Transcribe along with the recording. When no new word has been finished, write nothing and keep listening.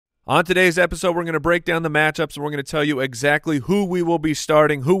On today's episode, we're going to break down the matchups, and we're going to tell you exactly who we will be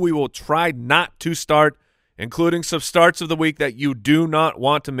starting, who we will try not to start, including some starts of the week that you do not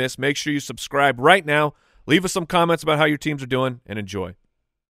want to miss. Make sure you subscribe right now. Leave us some comments about how your teams are doing, and enjoy.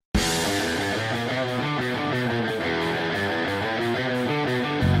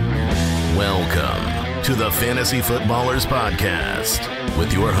 Welcome to the Fantasy Footballers Podcast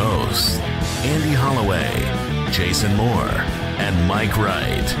with your hosts, Andy Holloway, Jason Moore, and Mike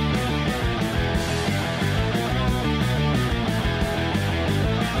Wright.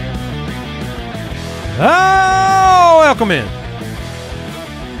 Oh, welcome in.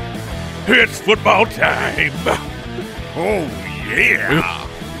 It's football time. Oh, yeah.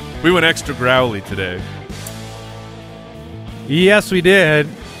 We went extra growly today. Yes, we did.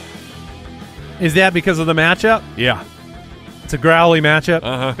 Is that because of the matchup? Yeah. It's a growly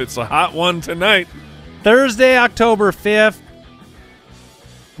matchup. It's a hot one tonight. Thursday, October 5th.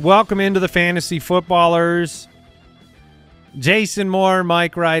 Welcome into the Fantasy Footballers. Jason Moore,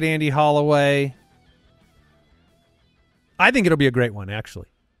 Mike Wright, Andy Holloway. I think it'll be a great one, actually.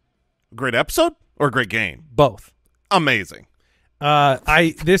 Great episode or great game? Both. Amazing.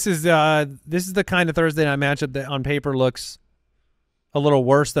 This is the kind of Thursday night matchup that on paper looks a little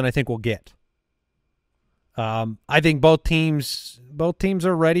worse than I think we'll get. I think both teams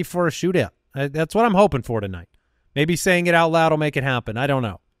are ready for a shootout. That's what I'm hoping for tonight. Maybe saying it out loud will make it happen. I don't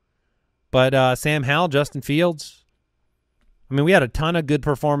know. But Sam Howell, Justin Fields. I mean, we had a ton of good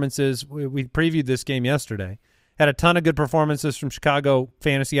performances. We previewed this game yesterday. Had a ton of good performances from Chicago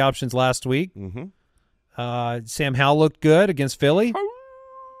Fantasy Options last week. Mm-hmm. Sam Howell looked good against Philly.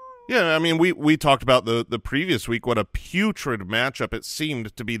 Yeah, I mean, we talked about the previous week, what a putrid matchup it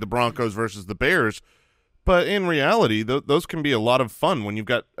seemed to be, the Broncos versus the Bears. But in reality, those can be a lot of fun when you've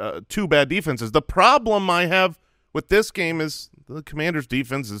got two bad defenses. The problem I have with this game is the Commanders'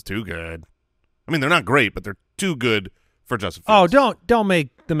 defense is too good. I mean, they're not great, but they're too good for Justin Fields. Oh, don't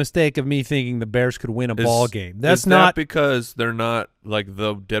make the mistake of me thinking the Bears could win a ball game. That's not because they're not like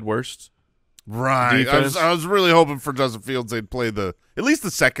the dead worst. Right. I was really hoping for Justin Fields they'd play at least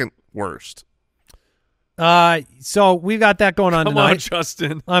the second worst. So we got that going on tonight. Come on,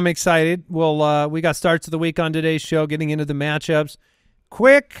 Justin. I'm excited. We got starts of the week on today's show, getting into the matchups.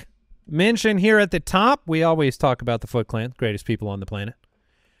 Quick mention here at the top. We always talk about the Foot Clan, greatest people on the planet.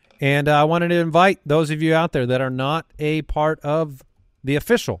 And I wanted to invite those of you out there that are not a part of the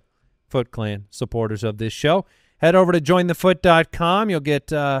official Foot Clan supporters of this show. Head over to jointhefoot.com. You'll get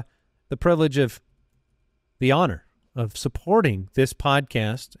the privilege of the honor of supporting this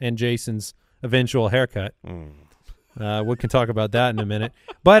podcast and Jason's eventual haircut. We can talk about that in a minute.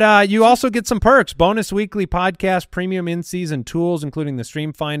 But you also get some perks. Bonus weekly podcast, premium in-season tools, including the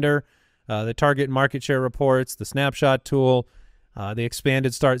Stream Finder, the target and market share reports, the snapshot tool, the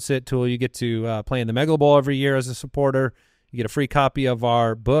expanded start-sit tool. You get to play in the Mega Bowl every year as a supporter. You get a free copy of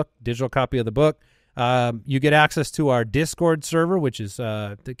our book, digital copy of the book. You get access to our Discord server, which is,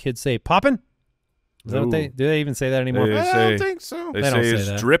 the kids say, poppin'. Is that what do they even say that anymore? I don't think so. They They don't say say it's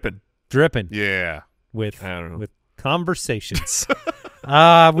that. dripping. Dripping. Yeah. With I don't know. with conversations.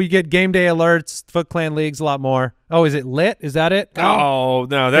 We get game day alerts, Foot Clan leagues, a lot more. Oh, is it lit? Is that it? Oh,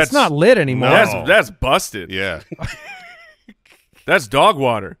 no, that's It's not lit anymore. No. That's busted. Yeah. That's dog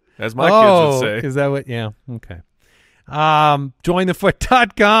water, as my kids would say. Is that what? Yeah. Okay.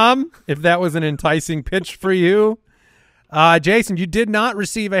 Jointhefoot.com, if that was an enticing pitch for you. Jason, you did not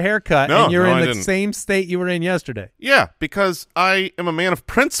receive a haircut, and you're in I the didn't. same state you were in yesterday. Yeah, because I am a man of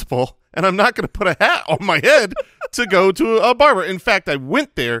principle, and I'm not going to put a hat on my head to go to a barber. In fact, I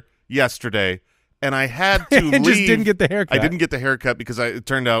went there yesterday, and I had to leave. And just didn't get the haircut. I didn't get the haircut because it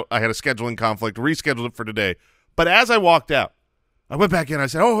turned out I had a scheduling conflict, rescheduled it for today. But as I walked out, I went back in. I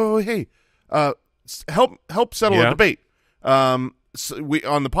said, oh hey, help settle a debate. So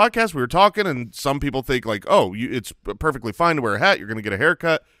on the podcast we were talking, and some people think like, oh, it's perfectly fine to wear a hat. You're going to get a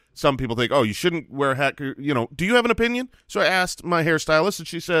haircut. Some people think, oh, you shouldn't wear a hat. You know, do you have an opinion? So I asked my hairstylist, and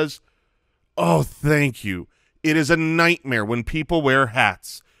she says, oh, thank you. It is a nightmare when people wear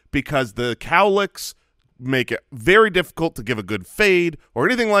hats because the cowlicks make it very difficult to give a good fade or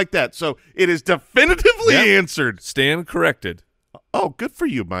anything like that. So it is definitively answered. Stand corrected. Oh, good for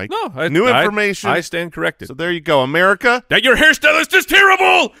you, Mike. No, new information. I stand corrected. So there you go, America. That your hairstylist is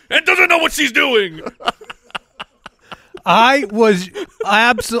terrible and doesn't know what she's doing. I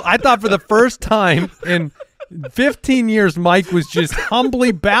thought for the first time in 15 years, Mike was just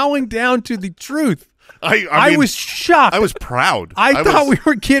humbly bowing down to the truth. I mean, was shocked. I was proud. I thought we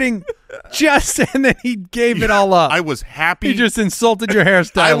were getting just, and then he gave it all up. I was happy. He just insulted your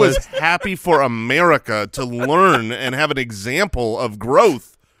hairstylist. I was happy for America to learn and have an example of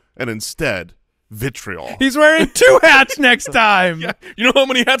growth and instead vitriol. He's wearing 2 hats next time. Yeah. You know how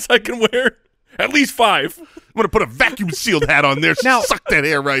many hats I can wear? At least 5. I'm going to put a vacuum-sealed hat on there, Now, suck that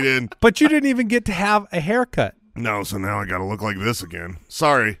hair right in. But you didn't even get to have a haircut. No, so now I got to look like this again.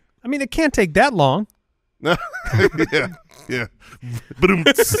 Sorry. I mean, it can't take that long. yeah.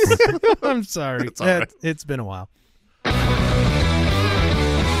 I'm sorry. It's all right. It's been a while.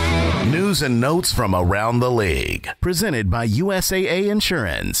 News and notes from around the league. Presented by USAA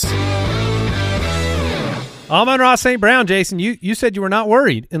Insurance. Amon-Ra St. Brown, Jason, you said you were not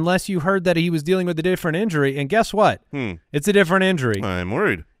worried unless you heard that he was dealing with a different injury. And guess what? It's a different injury. I'm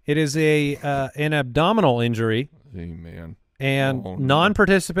worried. It is an abdominal injury. Hey, man. And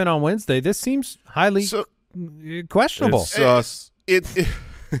non-participant on Wednesday. This seems highly questionable. It's sus.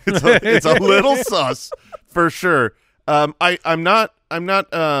 It's a little sus for sure. I'm not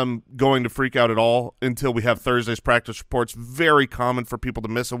going to freak out at all until we have Thursday's practice reports. Very common for people to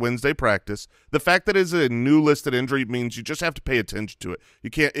miss a Wednesday practice. The fact that it's a new listed injury means you just have to pay attention to it.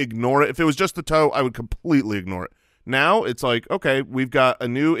 You can't ignore it. If it was just the toe, I would completely ignore it. Now it's like, okay, we've got a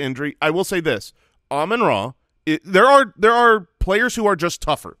new injury. I will say this, Amon-Ra, there are players who are just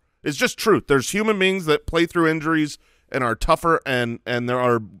tougher. It's just truth. There's human beings that play through injuries and are tougher, and there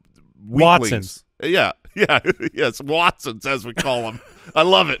are weaklings. Watsons. Yeah, yes, Watsons, as we call them. I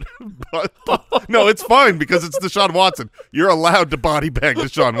love it. But, no, it's fine because it's Deshaun Watson. You're allowed to body bag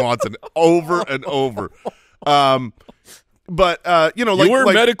Deshaun Watson over and over. But you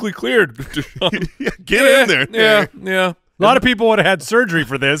were medically cleared. Get in there. Yeah. A lot of people would have had surgery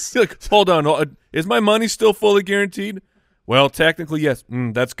for this. Like, hold on. Is my money still fully guaranteed? Well, technically, yes.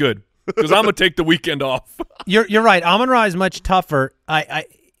 That's good because I'm going to take the weekend off. You're right. Amon-Ra is much tougher.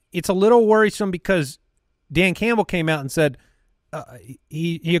 It's a little worrisome because Dan Campbell came out and said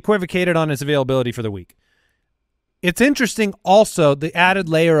he equivocated on his availability for the week. It's interesting also the added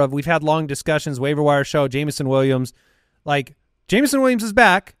layer of we've had long discussions, waiver wire show, Jameson Williams. Like, Jameson Williams is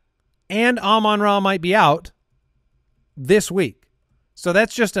back and Amon-Ra might be out this week. So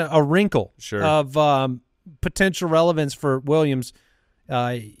that's just a wrinkle of potential relevance for Williams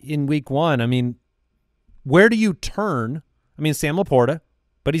in week 1. I mean, where do you turn? I mean, Sam Laporta,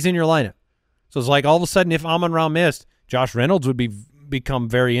 but he's in your lineup. So it's like all of a sudden if Amon-Ra missed, Josh Reynolds would become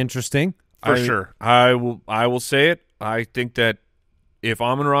very interesting. For sure. I will say it. I think that if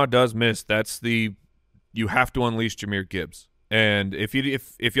Amon-Ra does miss, you have to unleash Jahmyr Gibbs. And if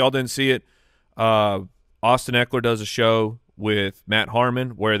y'all didn't see it, Austin Eckler does a show with Matt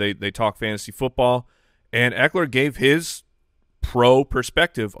Harmon where they talk fantasy football, and Eckler gave his pro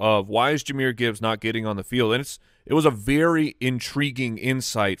perspective of why is Jahmyr Gibbs not getting on the field, and it was a very intriguing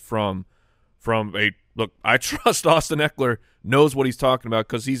insight from a look. I trust Austin Eckler knows what he's talking about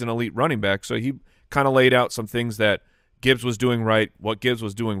because he's an elite running back, so he kind of laid out some things that Gibbs was doing right, what Gibbs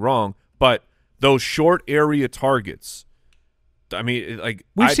was doing wrong, but those short area targets. I mean, like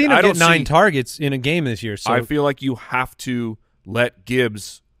we've seen him get 9 targets in a game this year. So I feel like you have to let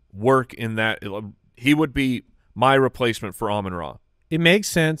Gibbs work in that. He would be my replacement for Amon-Ra. It makes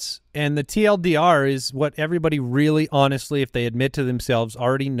sense, and the TLDR is what everybody really honestly, if they admit to themselves,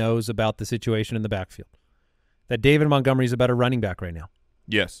 already knows about the situation in the backfield. That David Montgomery is a better running back right now.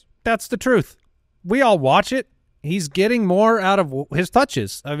 Yes. That's the truth. We all watch it. He's getting more out of his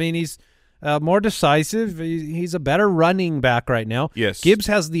touches. I mean, he's more decisive. He's a better running back right now. Yes. Gibbs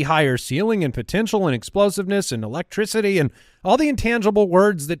has the higher ceiling and potential and explosiveness and electricity and all the intangible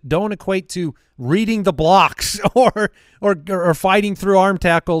words that don't equate to reading the blocks or fighting through arm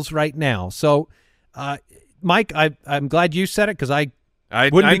tackles right now. So, Mike, I'm glad you said it because I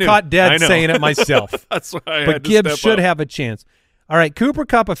wouldn't be caught dead saying it myself. That's why I had But to Gibbs step should up. have a chance. All right, Cooper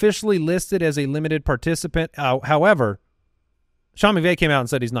Kupp officially listed as a limited participant. However, Sean McVay came out and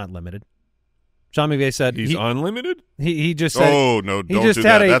said he's not limited. Sean McVay said he's unlimited. He just said, "Oh no, he don't just do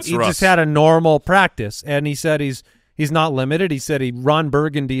had that." a That's he Russ. just had a normal practice, and he said he's not limited. He said Ron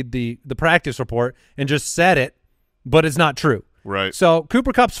Burgundied the practice report and just said it, but it's not true. Right. So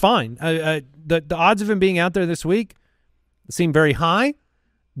Cooper Kupp's fine. The odds of him being out there this week seem very high.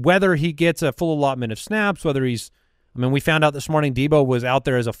 Whether he gets a full allotment of snaps, whether he's, I mean, we found out this morning Debo was out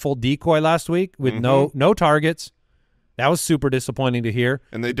there as a full decoy last week with no targets. That was super disappointing to hear.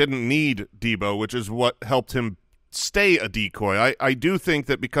 And they didn't need Debo, which is what helped him stay a decoy. I do think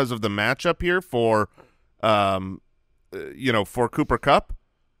that because of the matchup here for Cooper Kupp,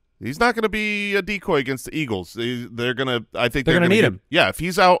 he's not going to be a decoy against the Eagles. They're going to need him. Yeah, if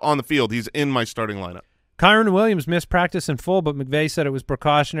he's out on the field, he's in my starting lineup. Kyron Williams missed practice in full, but McVay said it was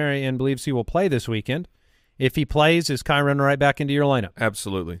precautionary and believes he will play this weekend. If he plays, is Kyron right back into your lineup?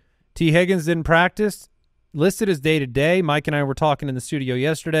 Absolutely. T. Higgins didn't practice. listed as day-to-day. Mike and I were talking in the studio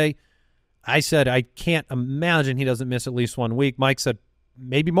yesterday. I said I can't imagine he doesn't miss at least 1 week. Mike said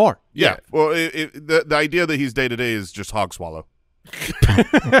maybe more. Yeah. Well, the idea that he's day-to-day is just hog swallow.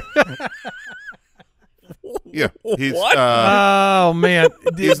 Yeah. He's, What? Oh, man.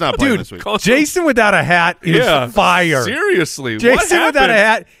 He's not playing this week. Jason without a hat is fire. Seriously. what Jason happened? without a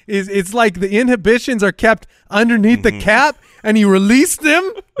hat it's like the inhibitions are kept underneath the cap and he released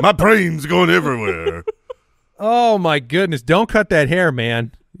them. My brain's going everywhere. Oh, my goodness. Don't cut that hair,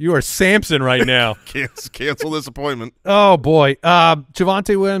 man. You are Samson right now. Cancel this appointment. Oh, boy.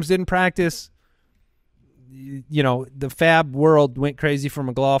 Javonte Williams didn't practice. You know, the fab world went crazy for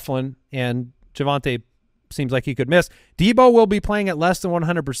McLaughlin, and Javonte seems like he could miss. Debo will be playing at less than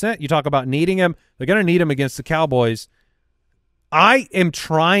 100%. You talk about needing him. They're going to need him against the Cowboys. I am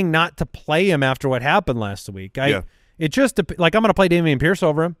trying not to play him after what happened last week. It just like I'm going to play Dameon Pierce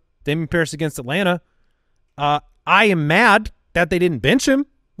over him. Dameon Pierce against Atlanta. I am mad that they didn't bench him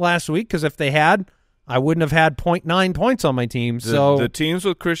last week, because if they had, I wouldn't have had 0.9 points on my team. So the teams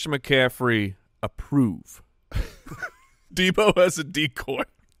with Christian McCaffrey approve. Debo as a decoy.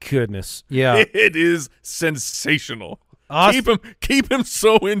 Goodness, yeah, It is sensational. Awesome. Keep him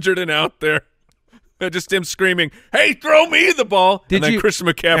so injured and out there. Just him screaming, "Hey, throw me the ball!" And then Christian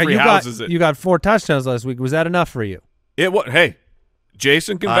McCaffrey houses it. You got 4 touchdowns last week. Was that enough for you? It what? Hey,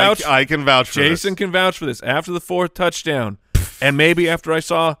 Jason can vouch. I can vouch for Jason this. can vouch for this. After the 4th touchdown, and maybe after I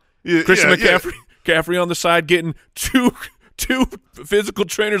saw Christian McCaffrey on the side getting two physical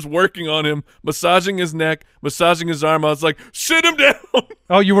trainers working on him, massaging his neck, massaging his arm. I was like, sit him down.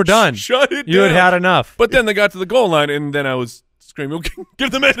 Oh, you were done. Shut it down. You had had enough. But then they got to the goal line, and then I was screaming,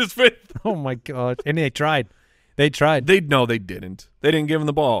 give the man his fifth. Oh, my God. And they tried. They tried. No, they didn't. They didn't give him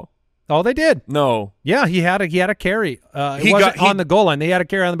the ball. Oh, they did. No. Yeah, he had a carry. He wasn't on the goal line. They had a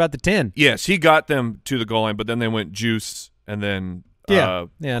carry on about the 10. Yes, he got them to the goal line, but then they went juice, and then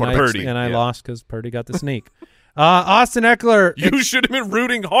Purdy. And I lost because Purdy got the sneak. Austin Eckler. You should have been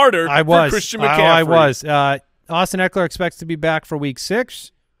rooting harder for Christian McCaffrey. I was. Austin Eckler expects to be back for week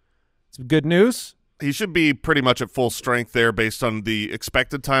 6. It's good news. He should be pretty much at full strength there based on the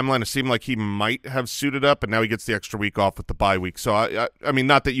expected timeline. It seemed like he might have suited up, and now he gets the extra week off with the bye week. So, I mean,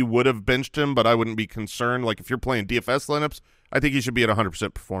 not that you would have benched him, but I wouldn't be concerned. Like, if you're playing DFS lineups, I think he should be at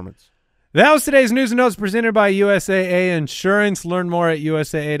 100% performance. That was today's news and notes presented by USAA Insurance. Learn more at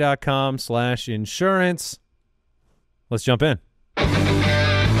usaa.com/insurance. Let's jump in.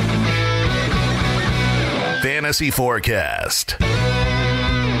 Fantasy Forecast.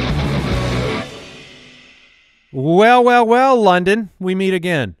 Well, London, we meet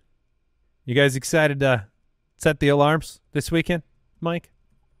again. You guys excited to set the alarms this weekend, Mike?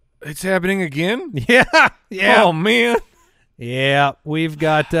 It's happening again? Yeah. Oh, man. Yeah, we've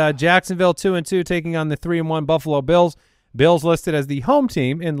got Jacksonville 2-2 taking on the 3-1 Buffalo Bills. Bills listed as the home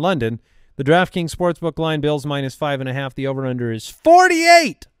team in London. The DraftKings Sportsbook line, Bills -5.5. The over-under is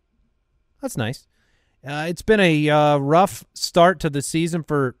 48. That's nice. It's been a rough start to the season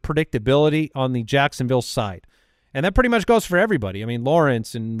for predictability on the Jacksonville side. And that pretty much goes for everybody. I mean,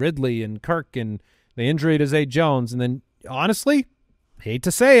 Lawrence and Ridley and Kirk and the injury to Zay Jones. And then, honestly, hate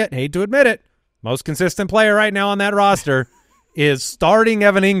to say it, hate to admit it, most consistent player right now on that roster is starting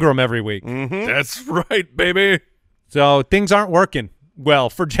Evan Ingram every week. Mm-hmm. That's right, baby. So things aren't working well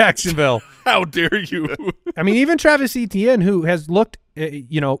for Jacksonville. How dare you? I mean, even Travis Etienne, who has looked, he's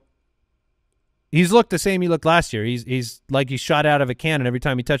looked the same he looked last year. He's like he's shot out of a cannon every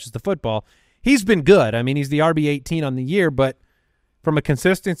time he touches the football. He's been good. I mean, he's the RB18 on the year, but from a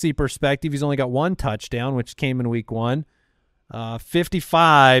consistency perspective, he's only got 1 touchdown, which came in week 1.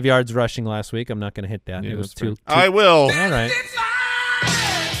 55 yards rushing last week. I'm not going to hit that. Yeah, it was too. I will. All right.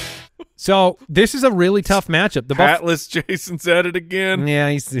 So this is a really tough matchup. The Hatless Jason's at it again.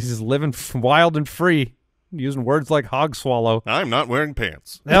 Yeah, he's living wild and free, using words like hog swallow. I'm not wearing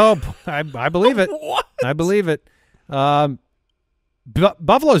pants. No, I believe it. What? I believe it. Buffalo's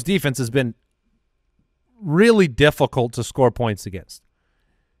defense has been really difficult to score points against.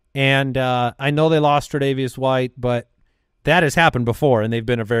 And I know they lost Tre'Davious White, but that has happened before, and they've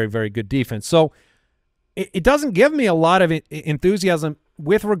been a very, very good defense. So it doesn't give me a lot of enthusiasm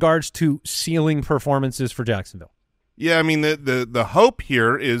with regards to ceiling performances for Jacksonville. Yeah, I mean, the hope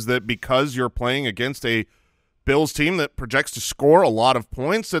here is that because you're playing against a Bills team that projects to score a lot of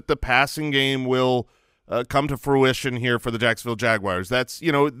points, that the passing game will come to fruition here for the Jacksonville Jaguars. That's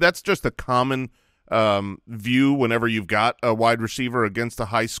just a common view whenever you've got a wide receiver against a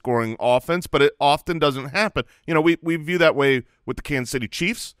high-scoring offense, but it often doesn't happen. You know, we view that way with the Kansas City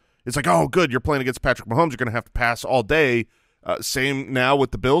Chiefs. It's like, oh, good, you're playing against Patrick Mahomes. You're going to have to pass all day. Same now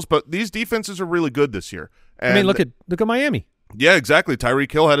with the Bills, but these defenses are really good this year. And I mean, look at Miami. Yeah, exactly.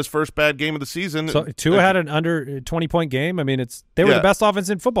 Tyreek Hill had his first bad game of the season. So Tua had an under 20-point game. I mean, they were the best offense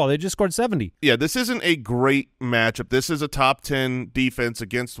in football. They just scored 70. Yeah, this isn't a great matchup. This is a top 10 defense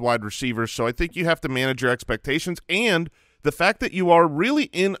against wide receivers, so I think you have to manage your expectations and the fact that you are really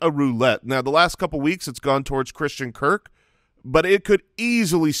in a roulette. Now, the last couple weeks it's gone towards Christian Kirk, but it could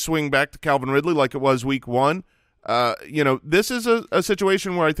easily swing back to Calvin Ridley like it was week 1. This is a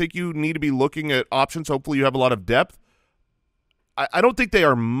situation where I think you need to be looking at options. Hopefully you have a lot of depth. I don't think they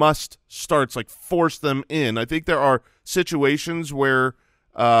are must starts, like force them in. I think there are situations where,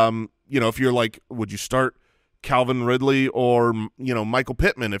 if you're like, would you start Calvin Ridley or, Michael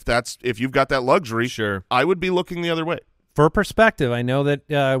Pittman if you've got that luxury? Sure. I would be looking the other way. For perspective, I know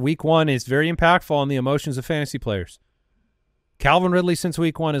that week 1 is very impactful on the emotions of fantasy players. Calvin Ridley since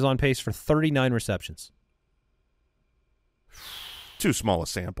week 1 is on pace for 39 receptions. Too small a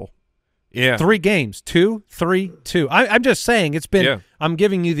sample. Yeah. 3 games, 2, 3, 2. I'm just saying it's been. Yeah. I'm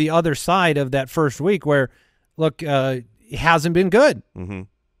giving you the other side of that first week where, look, it hasn't been good. Mm-hmm.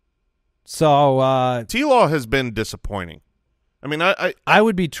 So T-Law has been disappointing. I mean, I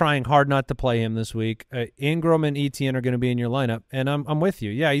would be trying hard not to play him this week. Ingram and Etienne are going to be in your lineup, and I'm with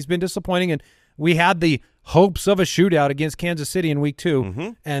you. Yeah, he's been disappointing, and we had the hopes of a shootout against Kansas City in week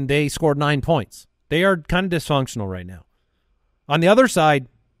 2, and they scored 9 points. They are kind of dysfunctional right now. On the other side,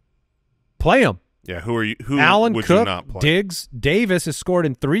 play them. Yeah, who are you? Who Allen, would Cook, you not play? Diggs, Davis has scored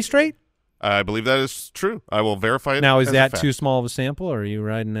in 3 straight. I believe that is true. I will verify it. Now, is that fact. Too small of a sample, or are you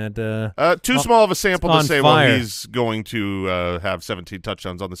riding at too small of a sample to say, fire. well, he's going to have 17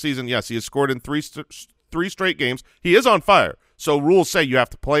 touchdowns on the season? Yes, he has scored in three straight games. He is on fire. So rules say you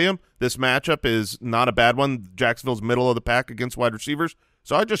have to play him. This matchup is not a bad one. Jacksonville's middle of the pack against wide receivers.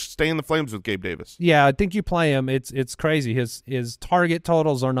 So I just stay in the flames with Gabe Davis. Yeah, I think you play him. It's crazy. His target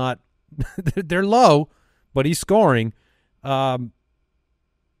totals are not they're low, but he's scoring.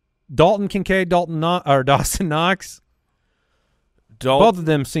 Dalton Kincaid, Dawson Knox. Both of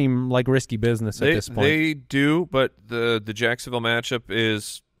them seem like risky business at this point. They do, but the Jacksonville matchup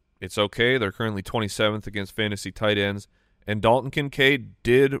it's okay. They're currently 27th against fantasy tight ends, and Dalton Kincaid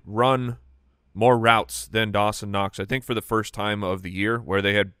did run more routes than Dawson Knox, I think, for the first time of the year, where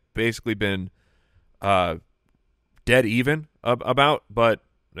they had basically been dead even about, but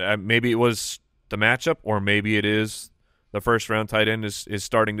maybe it was the matchup, or maybe it is the first-round tight end is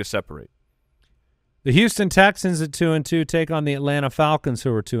starting to separate. The Houston Texans at 2-2 take on the Atlanta Falcons,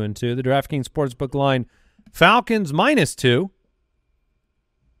 who are 2-2. The DraftKings Sportsbook line, Falcons -2.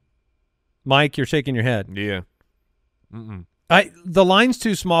 Mike, you're shaking your head. Yeah. The line's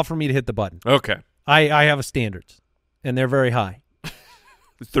too small for me to hit the button. Okay. I have a standards, and they're very high.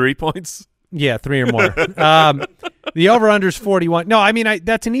 3 points? Yeah, 3 or more. The over-under is 41. No, I mean,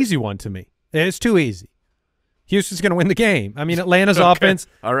 that's an easy one to me. It's too easy. Houston's going to win the game. I mean, Atlanta's offense.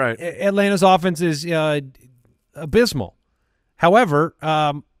 All right. Atlanta's offense is abysmal. However,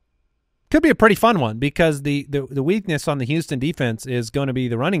 could be a pretty fun one because the weakness on the Houston defense is going to be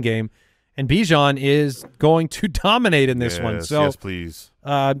the running game, and Bijan is going to dominate in this one. So, yes, please.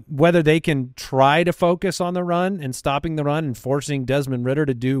 Whether they can try to focus on the run and stopping the run and forcing Desmond Ridder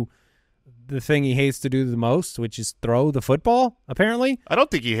to do the thing he hates to do the most, which is throw the football, apparently. I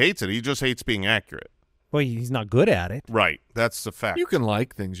don't think he hates it. He just hates being accurate. Well, he's not good at it. Right. That's the fact. You can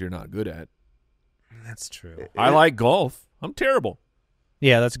like things you're not good at. That's true. I like golf. I'm terrible.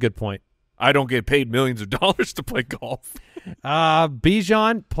 Yeah, that's a good point. I don't get paid millions of dollars to play golf.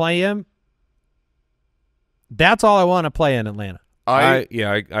 Bijan, play him. That's all I want to play in Atlanta. I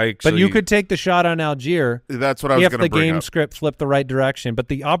actually. But you could take the shot on Algier. That's what I was going to bring up. If the game script flipped the right direction. But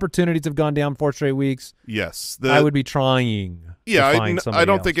the opportunities have gone down 4 straight weeks. Yes. I would be trying. Yeah, I don't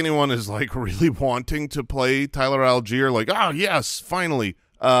else. think anyone is like really wanting to play Tyler Algier. Like, oh yes, finally.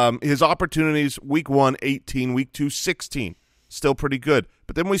 His opportunities: week 1, 18; week 2, 16. Still pretty good.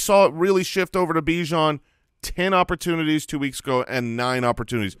 But then we saw it really shift over to Bijan. 10 opportunities 2 weeks ago and 9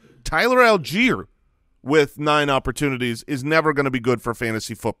 opportunities. Tyler Algier with 9 opportunities is never going to be good for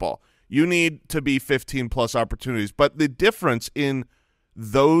fantasy football. You need to be 15-plus opportunities. But the difference in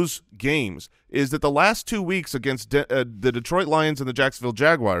those games is that the last 2 weeks against the Detroit Lions and the Jacksonville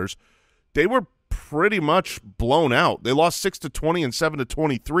Jaguars, they were pretty much blown out. They lost 6-20 and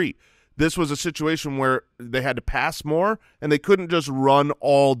 7-23. This was a situation where they had to pass more, and they couldn't just run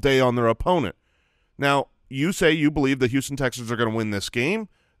all day on their opponent. Now, you say you believe the Houston Texans are going to win this game,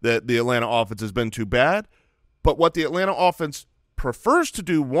 that the Atlanta offense has been too bad, but what the Atlanta offense prefers to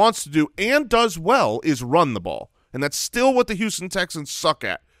do, wants to do, and does well is run the ball, and that's still what the Houston Texans suck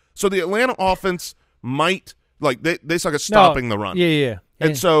at. So the Atlanta offense might Like they suck at stopping the run. Yeah.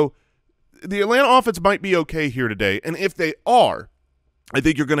 And so the Atlanta offense might be okay here today. And if they are, I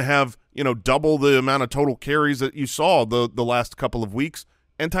think you're going to have, double the amount of total carries that you saw the last couple of weeks,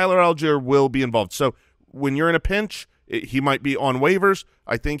 and Tyler Algier will be involved. So when you're in a pinch, he might be on waivers.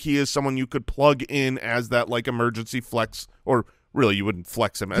 I think he is someone you could plug in as that like emergency flex, or really you wouldn't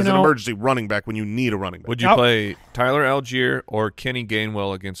flex him as an emergency running back when you need a running back. Would you play Tyler Algier or Kenny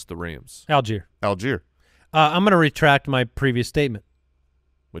Gainwell against the Rams? Algier. I'm going to retract my previous statement.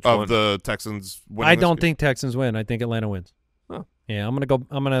 Which one? Of the Texans winning I don't think Texans win. I think Atlanta wins. Oh. Yeah, I'm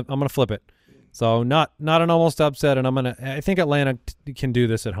gonna flip it. So not an almost upset, and I think Atlanta can do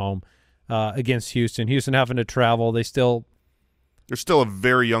this at home against Houston. Houston having to travel. They're still a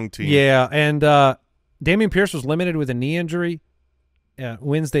very young team. Yeah, and Dameon Pierce was limited with a knee injury at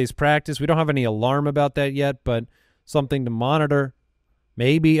Wednesday's practice. We don't have any alarm about that yet, but something to monitor.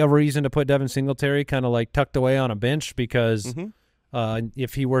 Maybe a reason to put Devin Singletary kind of like tucked away on a bench because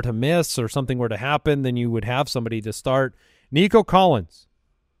if he were to miss or something were to happen, then you would have somebody to start. Nico Collins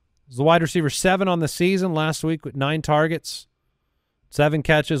is the wide receiver 7 on the season last week with 9 targets, 7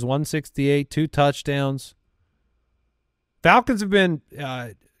 catches, 168, 2 touchdowns. Falcons have been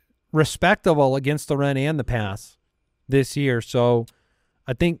respectable against the run and the pass this year. So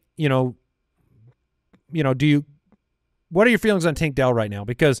I think, what are your feelings on Tank Dell right now?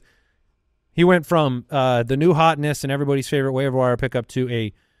 Because he went from the new hotness and everybody's favorite waiver wire pickup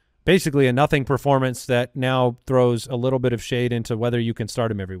to basically a nothing performance that now throws a little bit of shade into whether you can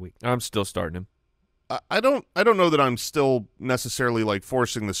start him every week. I'm still starting him. I don't know that I'm still necessarily like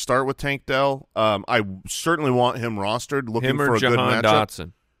forcing the start with Tank Dell. I certainly want him rostered, looking for a good matchup.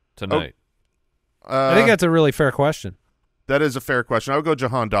 Dotson tonight. I think that's a really fair question. That is a fair question. I would go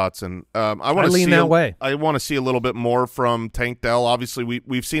Jahan Dotson. I lean that way. I want to see a little bit more from Tank Dell. Obviously,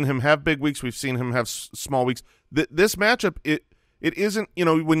 we've seen him have big weeks. We've seen him have small weeks. This matchup, it isn't.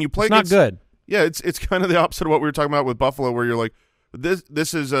 When you play, it's not good. Yeah, it's kind of the opposite of what we were talking about with Buffalo, where you're like,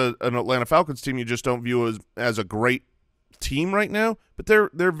 this is an Atlanta Falcons team you just don't view as a great team right now. But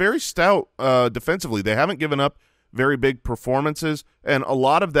they're very stout defensively. They haven't given up very big performances, and a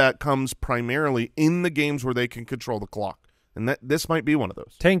lot of that comes primarily in the games where they can control the clock. And this might be one of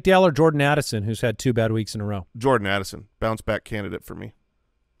those. Tank Dell or Jordan Addison, who's had 2 bad weeks in a row. Jordan Addison, bounce back candidate for me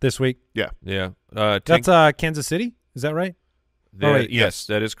this week. Yeah. That's Kansas City. Is that right? Yes,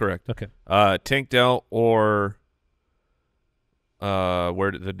 that is correct. Okay. Tank Dell or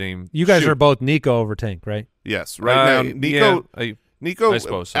where did the name? You guys are both Nico over Tank, right? Yes. Right now, Nico. Yeah, Nico, I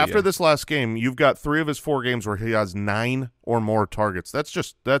suppose so, after this last game, you've got 3 of his 4 games where he has 9 or more targets.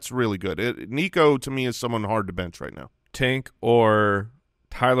 That's really good. Nico, to me, is someone hard to bench right now. Tank or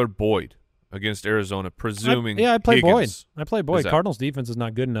Tyler Boyd against Arizona, presuming I play Higgins Boyd. I play Boyd. Cardinals defense is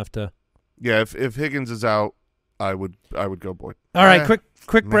not good enough to. Yeah, if Higgins is out, I would go Boyd. All right,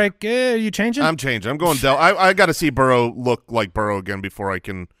 quick break. Are you changing? I'm changing. I'm going Dell. I got to see Burrow look like Burrow again before I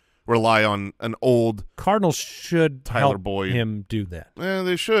can rely on an old Cardinals should Tyler help Boyd. him do that.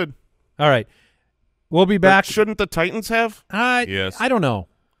 They should. All right, we'll be back. But shouldn't the Titans have? Yes. I don't know.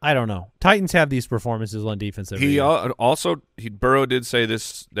 Titans have these performances on defense every year. Burrow did say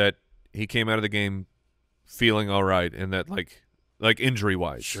that he came out of the game feeling all right, and that like injury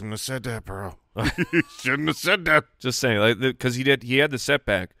wise. Shouldn't have said that, Burrow. Shouldn't have said that. Just saying, because he had the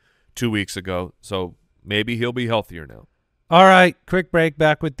setback 2 weeks ago, so maybe he'll be healthier now. All right, quick break.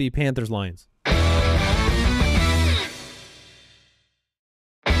 Back with the Panthers Lions.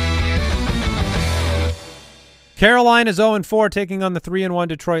 Carolina is 0-4, taking on the 3-1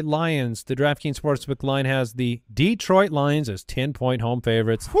 Detroit Lions. The DraftKings Sportsbook line has the Detroit Lions as 10-point home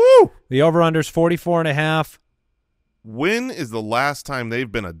favorites. Woo! The over-under's 44.5. When is the last time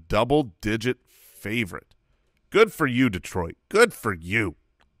they've been a double-digit favorite? Good for you, Detroit. Good for you.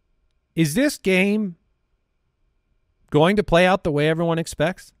 Is this game going to play out the way everyone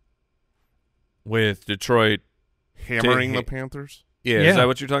expects? With Detroit hammering the Panthers? Yeah, is that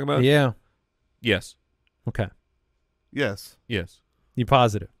what you're talking about? Yeah. Yes. Okay. Yes. You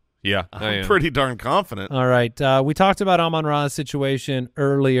positive? Yeah, I'm pretty darn confident. All right. We talked about Amon-Ra's situation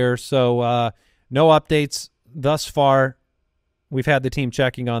earlier, so no updates thus far. We've had the team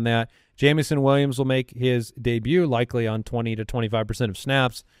checking on that. Jamison Williams will make his debut, likely on 20 to 25% of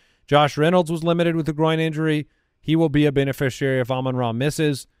snaps. Josh Reynolds was limited with a groin injury. He will be a beneficiary if Amon-Ra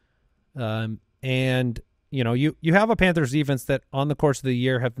misses. And, you have a Panthers defense that on the course of the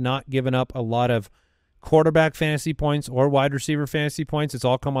year have not given up a lot of quarterback fantasy points or wide receiver fantasy points. It's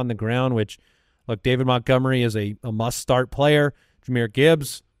all come on the ground, which, look, David Montgomery is a must-start player. Jahmyr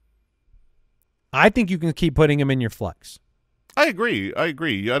Gibbs, I think you can keep putting him in your flex. I agree.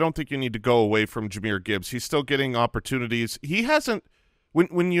 I don't think you need to go away from Jahmyr Gibbs. He's still getting opportunities. He hasn't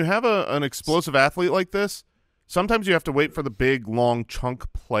when you have an explosive athlete like this, sometimes you have to wait for the big, long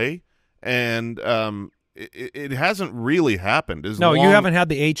chunk play, and it hasn't really happened. You haven't had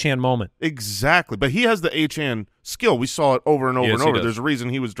the Achane moment. Exactly. But he has the Achane skill. We saw it over and over and over. There's a reason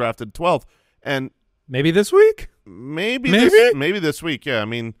he was drafted 12th. And maybe this week? Maybe this week, yeah. I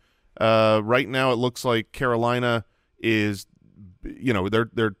mean, right now it looks like Carolina is – they're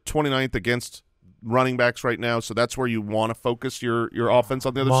 29th against running backs right now, so that's where you want to focus your offense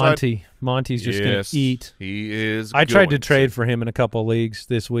on the other side. Monty's just going to eat. He is. I tried to trade for him in a couple of leagues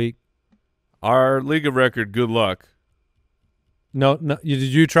this week. Our league of record, good luck. No, did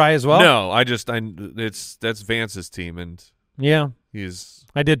you try as well? No, that's Vance's team, and yeah,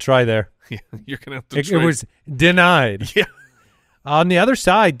 I did try there. Yeah, you're gonna have to. It was denied. Yeah. On the other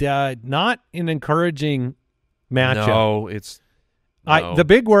side, not an encouraging matchup. No, the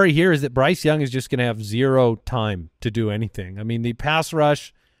big worry here is that Bryce Young is just going to have zero time to do anything. I mean, the pass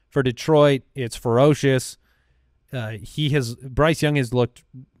rush for Detroit, it's ferocious. Bryce Young has looked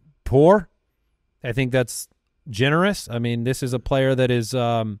poor. I think that's generous. I mean, this is a player that is,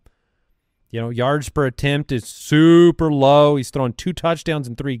 yards per attempt is super low. He's thrown 2 touchdowns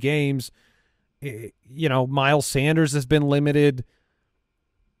in 3 games. Miles Sanders has been limited.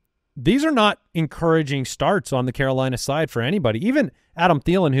 These are not encouraging starts on the Carolina side for anybody. Even Adam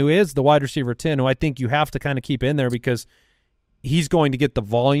Thielen, who is the wide receiver 10, who I think you have to kind of keep in there because he's going to get the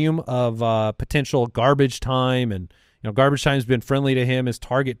volume of potential garbage time, and garbage time has been friendly to him. His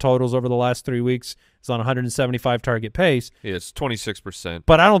target totals over the last 3 weeks is on 175 target pace. Yeah, it's 26%.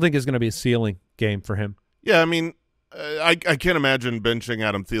 But I don't think it's going to be a ceiling game for him. Yeah, I mean, I can't imagine benching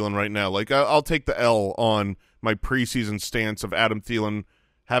Adam Thielen right now. Like, I'll take the L on my preseason stance of Adam Thielen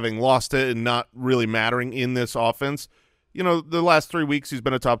having lost it and not really mattering in this offense. The last 3 weeks he's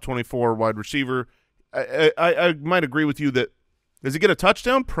been a top 24 wide receiver. I might agree with you that does he get a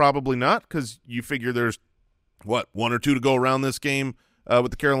touchdown? Probably not, because you figure there's, 1 or 2 to go around this game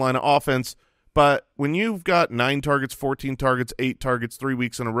with the Carolina offense. But when you've got 9 targets, 14 targets, 8 targets 3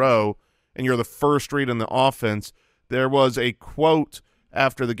 weeks in a row, and you're the first read in the offense, there was a quote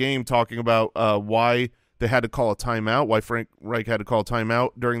after the game talking about why they had to call a timeout, why Frank Reich had to call a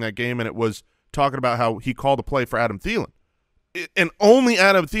timeout during that game, and it was talking about how he called a play for Adam Thielen. And only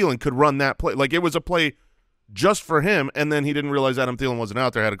Adam Thielen could run that play. Like, it was a play just for him, and then he didn't realize Adam Thielen wasn't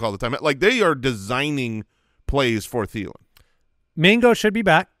out there, had to call the timeout. Like, they are designing plays for Thielen. Mingo should be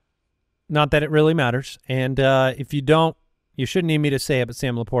back. Not that it really matters. And if you don't, you shouldn't need me to say it, but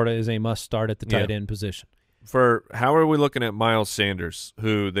Sam Laporta is a must-start at the tight end position. How are we looking at Miles Sanders,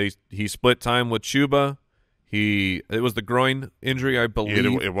 who he split time with Chuba? It was the groin injury, I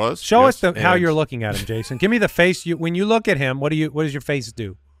believe. It was. Show us how you're looking at him, Jason. Give me the face. When you look at him, what does your face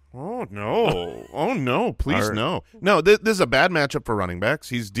do? Oh no! Oh no! Please no! No, this is a bad matchup for running backs.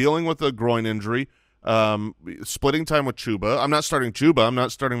 He's dealing with a groin injury, splitting time with Chuba. I'm not starting Chuba. I'm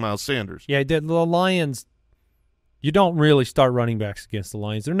not starting Miles Sanders. Yeah, the Lions. You don't really start running backs against the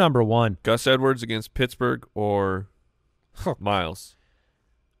Lions. They're number 1. Gus Edwards against Pittsburgh or Miles.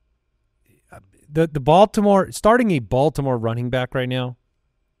 The Baltimore starting a Baltimore running back right now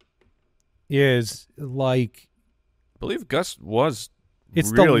is like, I believe Gus was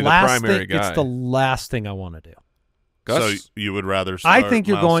really the primary guy. It's the last thing I want to do. Gus, so you would rather start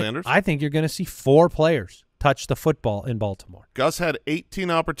Sanders? I think you're going to see 4 players touch the football in Baltimore. Gus had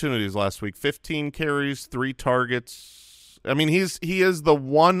 18 opportunities last week, 15 carries, 3 targets. I mean, he is the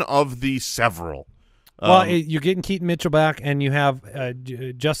one of the several. Well, you're getting Keaton Mitchell back, and you have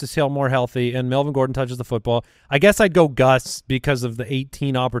Justice Hill more healthy, and Melvin Gordon touches the football. I guess I'd go Gus because of the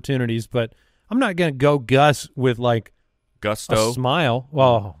 18 opportunities, but I'm not going to go Gus with, like, Gusto. A smile.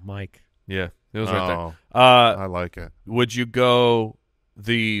 Oh, Mike. Yeah, it was right there. I like it. Would you go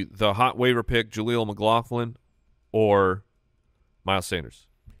the hot waiver pick, Jaleel McLaughlin, or Miles Sanders?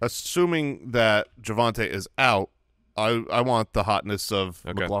 Assuming that Javonte is out, I want the hotness of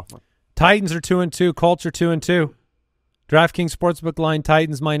McLaughlin. Titans are 2-2. Colts are 2-2. DraftKings Sportsbook line,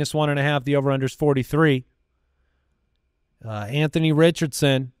 Titans -1.5. The over-under is 43. Anthony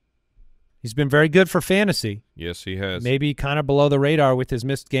Richardson, he's been very good for fantasy. Yes, he has. Maybe kind of below the radar with his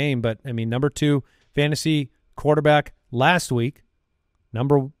missed game, but, I mean, number 2 fantasy quarterback last week,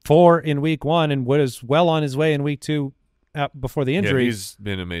 number 4 in week 1, and was well on his way in week 2 before the injury. Yeah, he's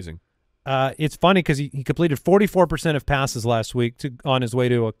been amazing. It's funny because he completed 44% of passes last week on his way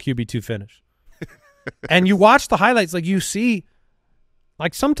to a QB2 finish. And you watch the highlights, like you see,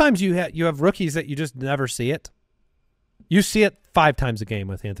 like sometimes you have rookies that you just never see it. You see it 5 times a game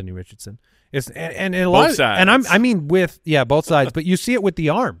with Anthony Richardson. It's and a Both lot of, sides. and I mean with both sides, but you see it with the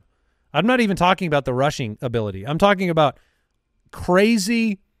arm. I'm not even talking about the rushing ability. I'm talking about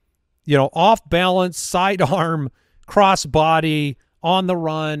crazy, off balance sidearm, cross body on the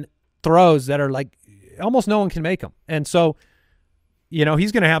run throws that are like almost no one can make them. And so,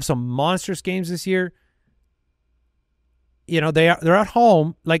 he's going to have some monstrous games this year. They're at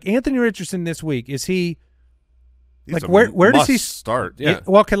home. Like Anthony Richardson this week, is he? He's like where does he start? Yeah.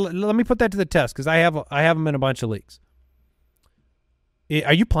 Let me put that to the test because I have him in a bunch of leagues.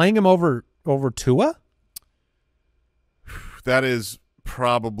 Are you playing him over Tua? That is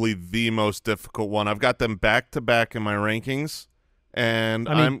probably the most difficult one. I've got them back to back in my rankings, and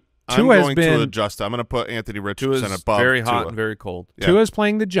I'm going to adjust. I'm going to put Anthony Richardson Tua's above very hot Tua. and very cold. Yeah. Tua's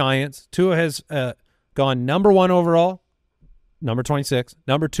playing the Giants. Tua has gone number 1 overall, number 26,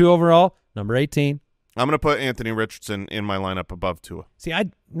 number 2 overall, number 18. I'm going to put Anthony Richardson in my lineup above Tua. See, I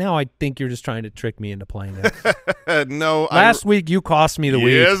think you're just trying to trick me into playing that. No. Last week you cost me the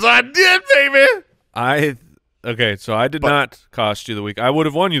week. Yes, I did, baby. Okay, so I did not cost you the week. I would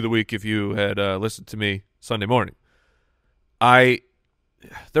have won you the week if you had listened to me Sunday morning.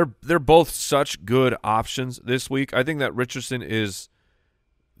 They're both such good options this week. I think that Richardson is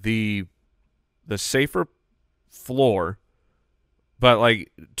the safer floor, but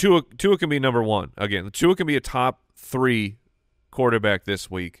like Tua can be number 1 again. Tua can be a top 3 quarterback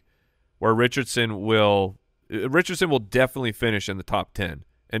this week, where Richardson will definitely finish in the top 10,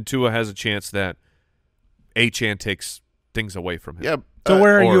 and Tua has a chance that Achane takes things away from him. Yeah. So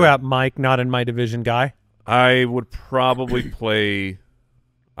where are you at, Mike? Not in my division guy. I would probably play.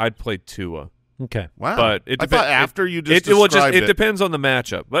 I'd play Tua. Okay. Wow. But I thought after you just described it depends on the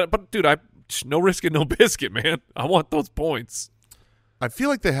matchup. But dude, no risk and no biscuit, man. I want those points. I feel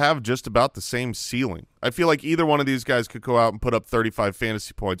like they have just about the same ceiling. I feel like either one of these guys could go out and put up 35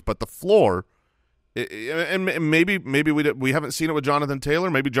 fantasy points, but the floor, and maybe we haven't seen it with Jonathan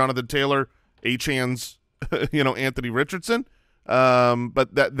Taylor. Maybe Jonathan Taylor, Achane's, Anthony Richardson.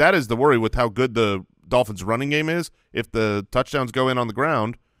 But that is the worry with how good the Dolphins' running game is. If the touchdowns go in on the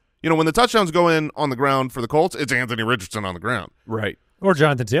ground, when the touchdowns go in on the ground for the Colts, it's Anthony Richardson on the ground, right? Or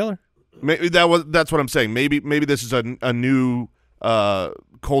Jonathan Taylor. Maybe that's what I'm saying. Maybe this is a new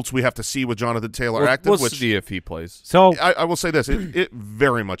Colts we have to see with Jonathan Taylor active. We'll see if he plays. So I will say this: it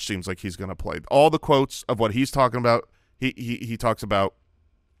very much seems like he's going to play. All the quotes of what he's talking about, he talks about.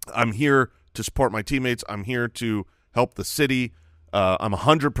 I'm here to support my teammates. I'm here to help the city. I'm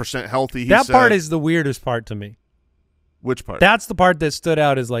 100% healthy. That part is the weirdest part to me. Which part? That's the part that stood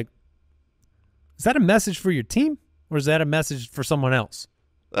out. Is that a message for your team, or is that a message for someone else?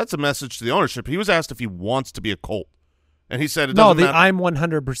 That's a message to the ownership. He was asked if he wants to be a Colt, and he said it doesn't matter. I'm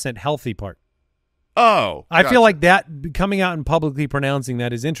 100% healthy part. Oh, I feel like that coming out and publicly pronouncing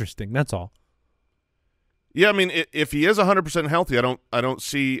that is interesting. That's all. Yeah, I mean, if he is 100% healthy, I don't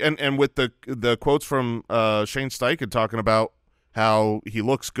see, and with the quotes from Shane Steichen talking about how he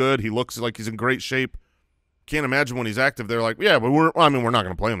looks good, he looks like he's in great shape. Can't imagine when he's active. They're like, yeah, but we're not going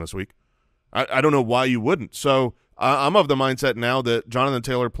to play him this week. I don't know why you wouldn't. So I'm of the mindset now that Jonathan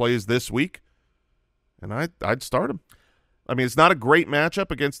Taylor plays this week, and I'd start him. I mean, it's not a great matchup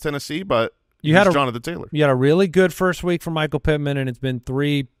against Tennessee, but Jonathan Taylor. You had a really good first week for Michael Pittman, and it's been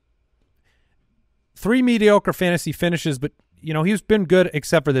three mediocre fantasy finishes, but he's been good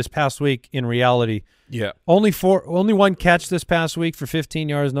except for this past week in reality. Yeah. Only 1 catch this past week for 15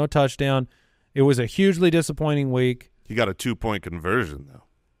 yards, no touchdown. It was a hugely disappointing week. He got a 2-point conversion though.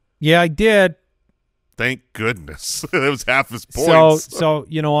 Yeah, I did. Thank goodness. It was half his points. So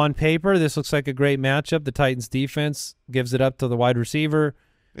on paper, this looks like a great matchup. The Titans defense gives it up to the wide receiver.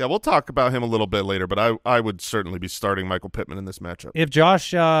 Yeah, we'll talk about him a little bit later, but I would certainly be starting Michael Pittman in this matchup.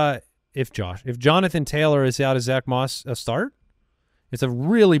 If Jonathan Taylor is out, is Zach Moss a start? It's a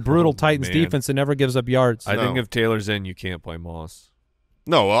really brutal Titans defense that never gives up yards. I think if Taylor's in, you can't play Moss.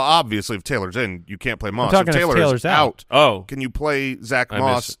 No, well, obviously if Taylor's in, you can't play Moss. I'm talking if Taylor's out. Oh. Can you play Zach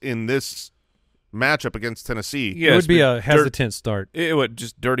Moss in this matchup against Tennessee? It would be a hesitant start. It would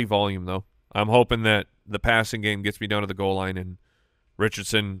just dirty volume, though. I'm hoping that the passing game gets me down to the goal line and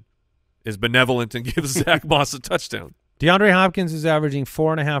Richardson is benevolent and gives Zach Moss a touchdown. DeAndre Hopkins is averaging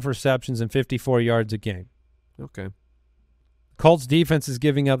 4.5 receptions and 54 yards a game. Okay. Colts defense is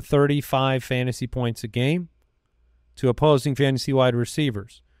giving up 35 fantasy points a game to opposing fantasy wide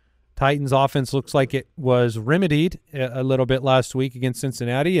receivers. Titans offense looks like it was remedied a little bit last week against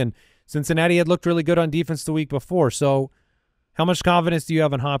Cincinnati, and Cincinnati had looked really good on defense the week before. So how much confidence do you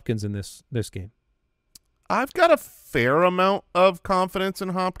have in Hopkins in this game? I've got a fair amount of confidence in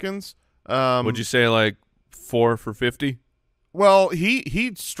Hopkins. Would you say like 4 for 50. Well,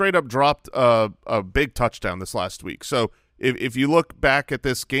 he straight up dropped a big touchdown this last week. So if you look back at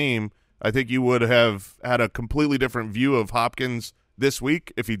this game, I think you would have had a completely different view of Hopkins this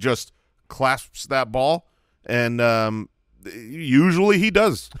week if he just clasps that ball. And usually he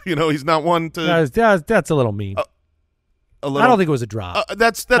does. He's not one to. That's a little mean. A little, I don't think it was a drop.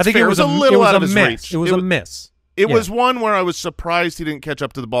 That's I think fair. It was a little out of his miss. reach. It was a miss. It was one where I was surprised he didn't catch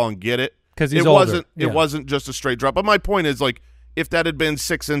up to the ball and get it. Because he's older. It wasn't just a straight drop. But my point is, like, if that had been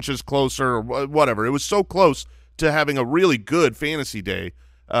 6 inches closer or whatever, it was so close to having a really good fantasy day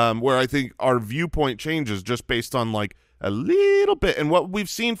where I think our viewpoint changes just based on, like, a little bit. And what we've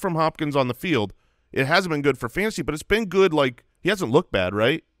seen from Hopkins on the field, it hasn't been good for fantasy, but it's been good. Like, he hasn't looked bad,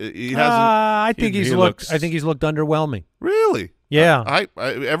 right? He hasn't. I think he's looked underwhelming. Really? Yeah. I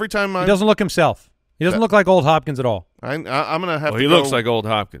every time he doesn't look himself. He doesn't look like old Hopkins at all. I'm gonna have. He looks like old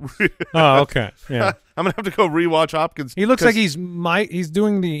Hopkins. Oh, okay. Yeah. I'm gonna have to go rewatch Hopkins. He looks like he's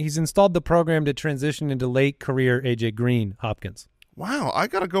installed the program to transition into late career AJ Green Hopkins. Wow, I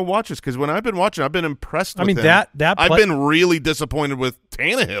gotta go watch this because when I've been watching, I've been impressed. With him. that I've been really disappointed with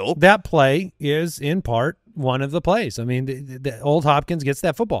Tannehill. That play is in part one of the plays. I mean, the old Hopkins gets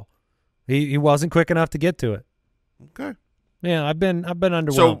that football. He wasn't quick enough to get to it. Okay. Yeah, I've been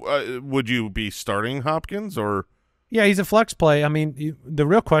underwhelmed. So, would you be starting Hopkins or? Yeah, he's a flex play. I mean, the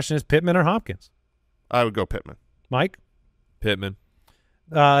real question is Pittman or Hopkins. I would go Pittman. Mike? Pittman.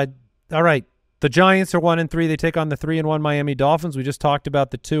 All right. The Giants are 1-3. They take on the 3-1 Miami Dolphins. We just talked about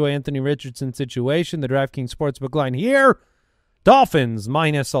the Tua Anthony Richardson situation. The DraftKings Sportsbook line here. Dolphins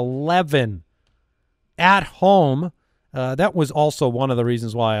 -11 at home. That was also one of the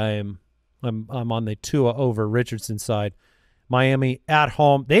reasons why I'm on the Tua over Richardson side. Miami at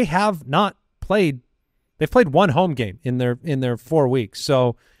home. They have not played. They've played one home game in their 4 weeks.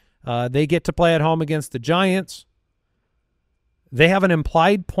 So they get to play at home against the Giants. They have an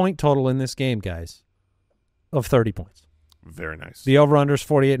implied point total in this game, guys, of 30 points. Very nice. The over-under is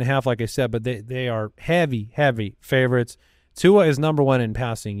 48.5, like I said, but they are heavy favorites. Tua is number 1 in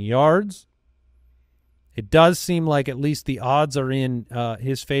passing yards. It does seem like at least the odds are in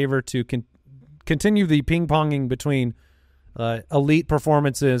his favor to continue the ping-ponging between elite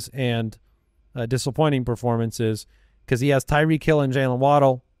performances and disappointing performances because he has Tyreek Hill and Jalen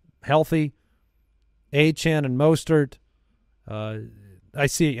Waddle healthy, Achane and Mostert. I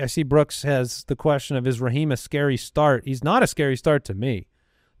see Brooks has the question of, is Raheem a scary start? He's not a scary start to me.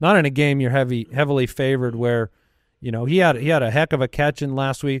 Not in a game you're heavily favored where, he had a heck of a catch in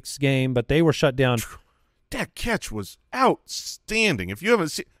last week's game, but they were shut down. That catch was outstanding. If you haven't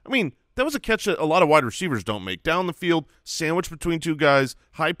seen, that was a catch that a lot of wide receivers don't make. Down the field, sandwiched between two guys,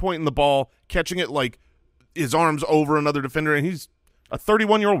 high pointing the ball, catching it like his arms over another defender, and he's a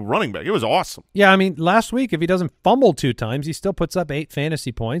 31-year-old running back. It was awesome. Yeah, last week, if he doesn't fumble 2 times, he still puts up 8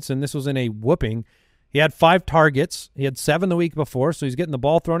 fantasy points, and this was in a whooping. He had 5 targets. He had 7 the week before, so he's getting the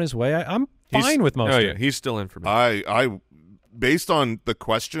ball thrown his way. I'm fine with most of it. Oh, yeah, he's still in for me. I based on the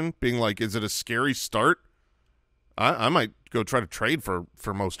question being like, is it a scary start? I might go try to trade for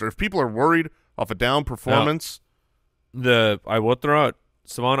Mostert. If people are worried off a down performance. I will throw out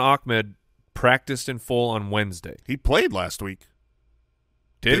Savon Ahmed practiced in full on Wednesday. He played last week.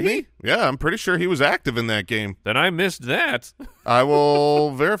 Did he? Yeah, I'm pretty sure he was active in that game. Then I missed that. I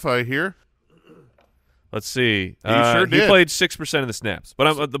will verify here. Let's see. He sure did. He played 6% of the snaps.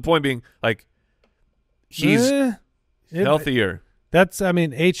 But the point being, like, he's healthier. That's,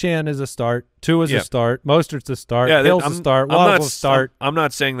 Achane is a start. Tua is a start. Mostert's a start. Hill's a start. Waddle's a start. I'm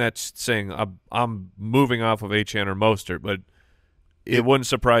not saying I'm moving off of Achane or Mostert, but it wouldn't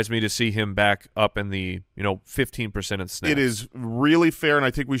surprise me to see him back up in the 15% of the snaps. It is really fair, and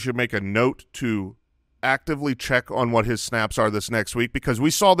I think we should make a note to actively check on what his snaps are this next week because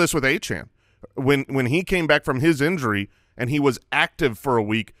we saw this with Achane. When he came back from his injury and he was active for a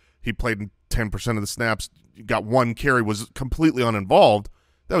week, he played 10% of the snaps, got 1 carry, was completely uninvolved.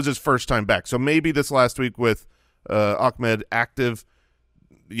 That was his first time back. So maybe this last week with Ahmed active,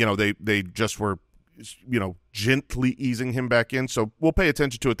 they just were gently easing him back in. So we'll pay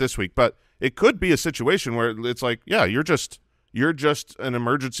attention to it this week. But it could be a situation where it's like, yeah, you're just an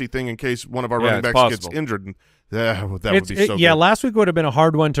emergency thing in case one of our running backs gets injured. And that would be so good. Yeah, last week would have been a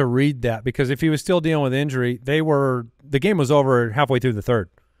hard one to read that because if he was still dealing with injury, the game was over halfway through the third.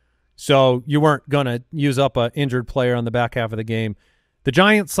 So you weren't going to use up an injured player on the back half of the game. The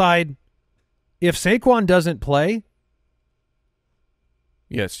Giants side, if Saquon doesn't play.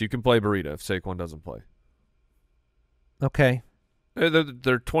 Yes, you can play Burrito if Saquon doesn't play. Okay.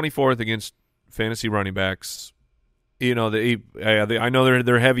 They're 24th against fantasy running backs. I know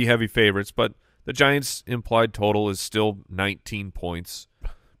they're heavy favorites, but The Giants' implied total is still 19 points.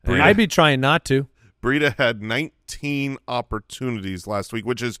 I'd be trying not to. Breida had 19 opportunities last week,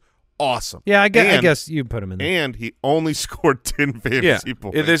 which is awesome. Yeah, I guess you put him in there. And he only scored 10 fantasy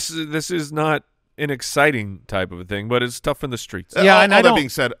points. This is not an exciting type of a thing, but it's tough in the streets. Yeah, all that being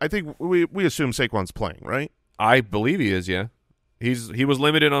said, I think we assume Saquon's playing, right? I believe he is, yeah. He was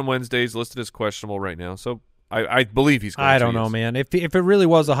limited on Wednesdays, listed as questionable right now, so I believe he's going to. I don't know, man. If it really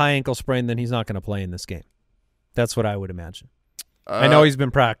was a high ankle sprain, then he's not going to play in this game. That's what I would imagine. I know he's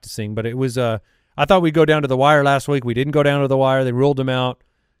been practicing, but it was I thought we'd go down to the wire last week. We didn't go down to the wire. They ruled him out.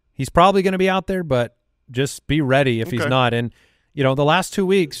 He's probably going to be out there, but just be ready if he's not. And, the last 2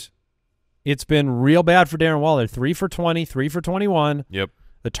 weeks, it's been real bad for Darren Waller. 3 for 20, 3 for 21. Yep.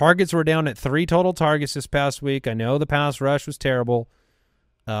 The targets were down at 3 total targets this past week. I know the pass rush was terrible.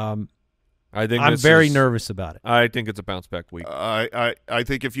 I'm very nervous about it. I think it's a bounce-back week. I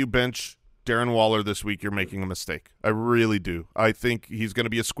think if you bench Darren Waller this week, you're making a mistake. I really do. I think he's going to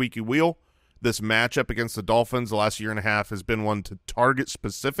be a squeaky wheel. This matchup against the Dolphins the last year and a half has been one to target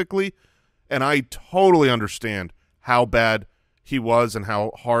specifically, and I totally understand how bad he was and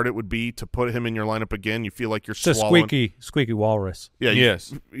how hard it would be to put him in your lineup again. You feel like you're swallowing. Squeaky walrus. Yeah.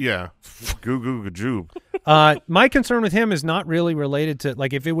 Yes. Yeah. Goo goo gajoob. My concern with him is not really related to,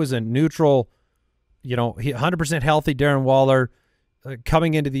 like, if it was a neutral, 100% healthy Darren Waller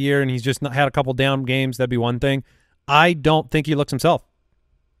coming into the year and he's just had a couple down games, that'd be one thing. I don't think he looks himself.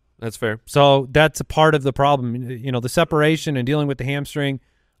 That's fair. So that's a part of the problem. The separation and dealing with the hamstring,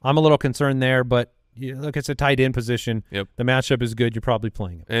 I'm a little concerned there, but look, it's a tight end position. Yep. The matchup is good. You're probably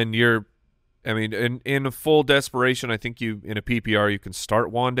playing it. And in a full desperation, I think in a PPR you can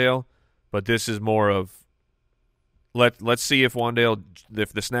start Wan'Dale, but this is more of let's see if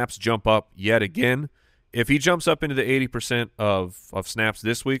the snaps jump up yet again. If he jumps up into the 80% of snaps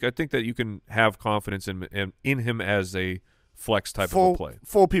this week, I think that you can have confidence in him as a flex type of a play.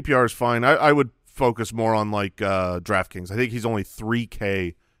 Full PPR is fine. I would focus more on DraftKings. I think he's only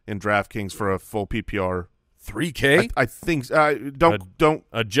 $3K in DraftKings for a full PPR. $3K? I think don't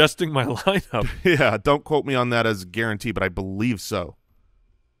adjusting my lineup. Yeah, don't quote me on that as a guarantee, but I believe so.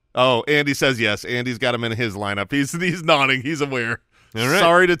 Oh, Andy says yes. Andy's got him in his lineup. He's nodding. He's aware. All right.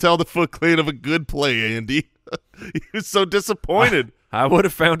 Sorry to tell the Foot Clan of a good play, Andy. He was so disappointed. I would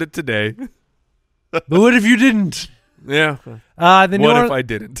have found it today. But what if you didn't? Yeah. If I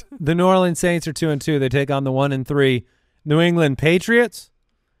didn't? The New Orleans Saints are 2-2. They take on the 1-3 New England Patriots.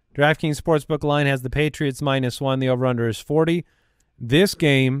 DraftKings Sportsbook line has the Patriots -1. The over/under is 40. This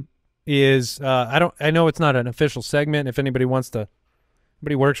game is I know it's not an official segment. If anybody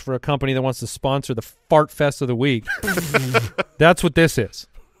works for a company that wants to sponsor the Fart Fest of the week, that's what this is.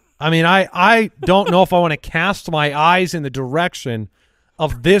 I mean, I don't know if I want to cast my eyes in the direction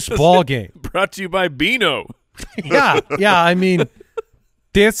of this ball game. Brought to you by Beano. Yeah. I mean,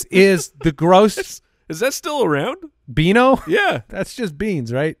 this is the gross. Is that still around? Beano? Yeah, that's just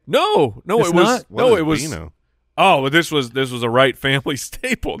beans, right? No, It's it was not? no, it was. Beano? Oh, this was a Wright family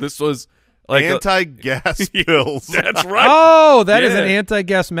staple. This was like anti-gas pills. That's right. Oh, that is an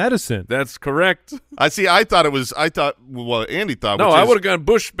anti-gas medicine. That's correct. I see. Andy thought. No, I would have gone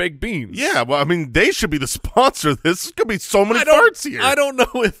Bush baked beans. Yeah, well, I mean, they should be the sponsor of this. There's going to be so many farts here. I don't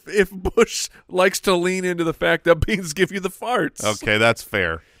know if Bush likes to lean into the fact that beans give you the farts. Okay, that's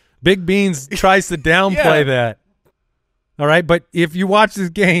fair. Big Beans tries to downplay that. All right, but if you watch this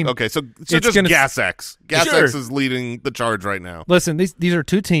game, okay, so just Gas X. Gas X is leading the charge right now. Listen, these are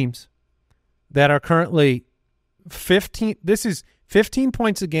two teams that are currently 15. This is 15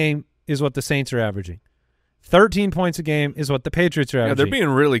 points a game is what the Saints are averaging. 13 points a game is what the Patriots are averaging. Yeah, they're being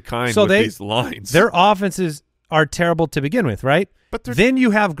really kind with these lines. Their offenses are terrible to begin with, right? But then you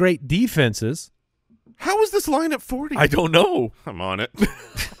have great defenses. How is this line at 40? I don't know. I'm on it.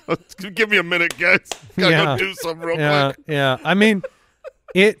 Give me a minute, guys. Gotta go do something real quick. Yeah. I mean,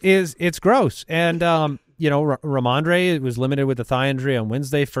 it's gross. And, Ramondre was limited with a thigh injury on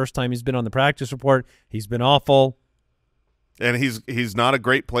Wednesday. First time he's been on the practice report. He's been awful. And he's not a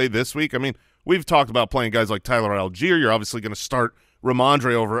great play this week. I mean, we've talked about playing guys like Tyler Algier. You're obviously going to start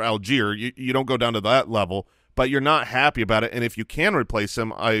Ramondre over Algier. You don't go down to that level, but you're not happy about it. And if you can replace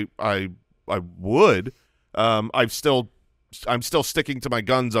him, I would. I'm still sticking to my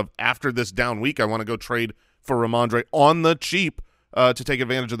guns of after this down week, I want to go trade for Ramondre on the cheap to take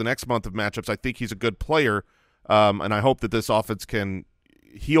advantage of the next month of matchups. I think he's a good player, and I hope that this offense can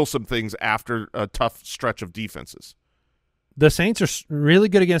heal some things after a tough stretch of defenses. The Saints are really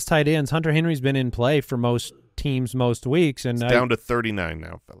good against tight ends. Hunter Henry's been in play for most teams most weeks, and it's down to 39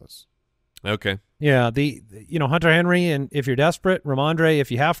 now, fellas. Okay. Yeah, Hunter Henry, and if you're desperate, Ramondre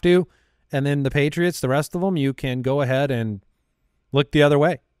if you have to. and then the Patriots, the rest of them, you can go ahead and look the other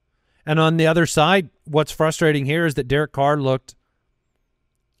way. And on the other side, what's frustrating here is that Derek Carr looked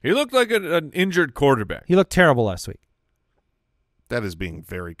like an injured quarterback. He looked terrible last week. That is being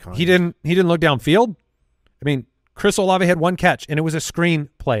very kind. He didn't look downfield. I mean, Chris Olave had one catch, and it was a screen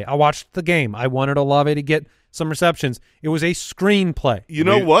play. I watched the game. I wanted Olave to get some receptions. It was a screen play. You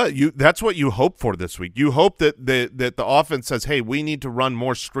know what? That's what you hope for this week. You hope that the offense says, hey, we need to run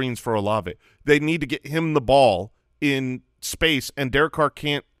more screens for Olave. They need to get him the ball in space, and Derek Carr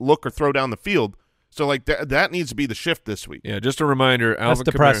can't look or throw down the field. So, like, that needs to be the shift this week. Yeah, just a reminder, Alvin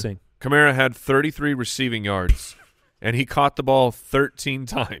depressing. Kamara had 33 receiving yards, and he caught the ball 13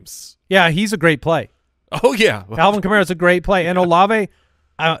 times. Yeah, he's a great play. Oh, yeah. Alvin Kamara's a great play. And Olave,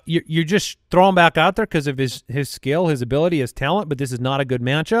 you just throw him back out there because of his skill, his ability, his talent, but this is not a good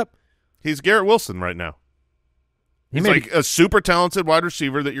matchup. He's Garrett Wilson right now. He's like a super talented wide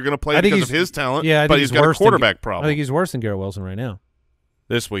receiver that you're going to play because of his talent, but he's got a quarterback problem. I think he's worse than Garrett Wilson right now.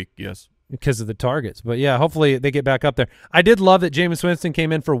 This week, yes. Because of the targets. But, yeah, hopefully they get back up there. I did love that Jameis Winston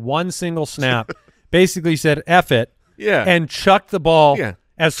came in for one single snap, basically said, F it, and chucked the ball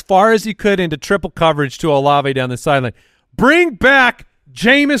as far as he could into triple coverage to Olave down the sideline. Bring back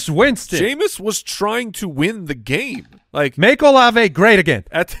Jameis Winston. Jameis was trying to win the game. Like, make Olave great again.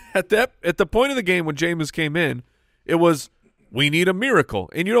 At the point of the game when Jameis came in, it was, we need a miracle.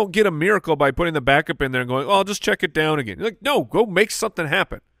 And you don't get a miracle by putting the backup in there and going, oh, I'll just check it down again. You're like, no, go make something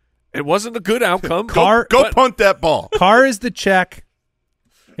happen. It wasn't a good outcome. Go punt that ball. Carr is the check,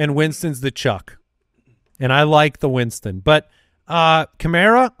 and Winston's the chuck. And I like the Winston. But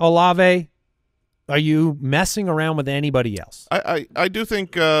Kamara, Olave, are you messing around with anybody else? I do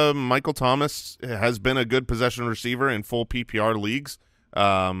think Michael Thomas has been a good possession receiver in full PPR leagues.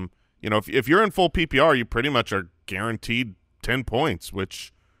 If you're in full PPR, you pretty much are guaranteed 10 points,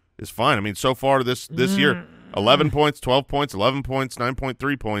 which is fine. I mean, so far this year, 11 points, 12 points, 11 points,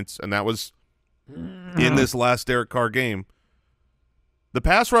 9.3 points, and that was in this last Derek Carr game. The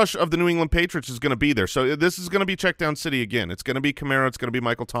pass rush of the New England Patriots is going to be there. So this is going to be check down city again. It's going to be Kamara. It's going to be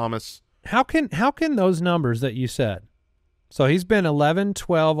Michael Thomas. How can those numbers that you said? So he's been 11,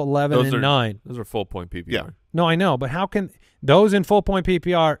 12, 11, and 9. Those are full point PPR. Yeah. No, I know, but how can those in full point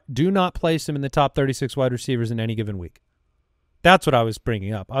PPR do not place him in the top 36 wide receivers in any given week? That's what I was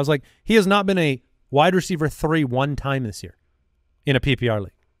bringing up. I was like, he has not been a wide receiver 3 one time this year in a PPR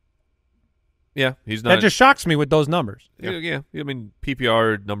league. Yeah, he's not. That just shocks me with those numbers. Yeah. I mean,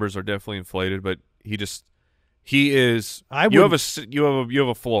 PPR numbers are definitely inflated, but he is. You have a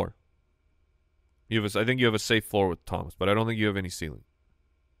floor. I think you have a safe floor with Thomas, but I don't think you have any ceiling.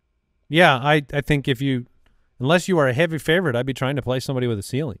 Yeah, I think unless you are a heavy favorite, I'd be trying to play somebody with a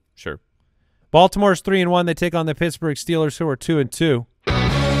ceiling. Sure. Baltimore's 3-1. They take on the Pittsburgh Steelers, who are 2-2.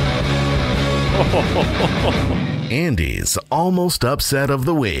 Andy's almost upset of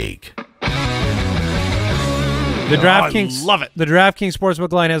the week. The DraftKings, I love it. The DraftKings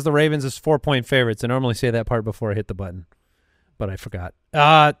Sportsbook line has the Ravens as 4-point favorites. I normally say that part before I hit the button, but I forgot.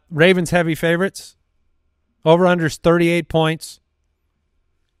 Ravens heavy favorites. Over-unders 38 points.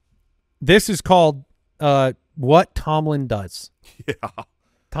 This is called what Tomlin does. Yeah.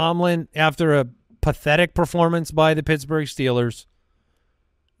 Tomlin, after a pathetic performance by the Pittsburgh Steelers,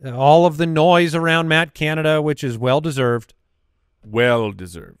 all of the noise around Matt Canada, which is well-deserved.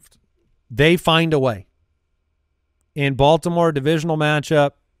 Well-deserved. They find a way. In Baltimore, divisional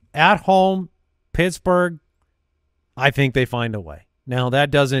matchup, at home, Pittsburgh, I think they find a way. Now,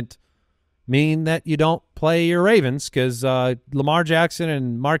 that doesn't mean that you don't play your Ravens because Lamar Jackson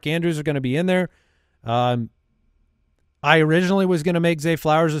and Mark Andrews are going to be in there. I originally was going to make Zay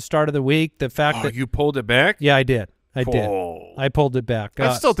Flowers the start of the week. The fact that you pulled it back? Yeah, I did. I pulled it back.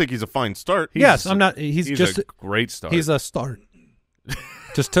 I still think he's a fine start. Yes, I'm not. He's just a great start. He's a start.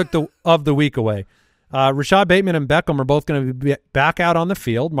 Just took the week away. Rashad Bateman and Beckham are both going to be back out on the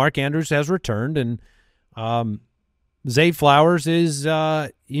field. Mark Andrews has returned, and Zay Flowers is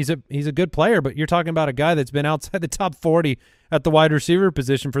he's a good player, but you're talking about a guy that's been outside the top 40 at the wide receiver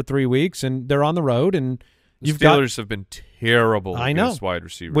position for 3 weeks, and they're on the road, and the Steelers have been terrible against wide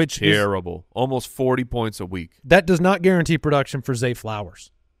receivers. Which terrible. Almost 40 points a week. That does not guarantee production for Zay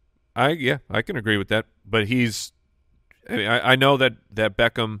Flowers. I can agree with that, but I know that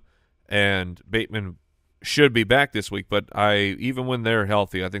Beckham and Bateman should be back this week, but even when they're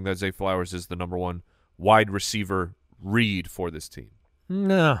healthy, I think that Zay Flowers is the number one wide receiver read for this team.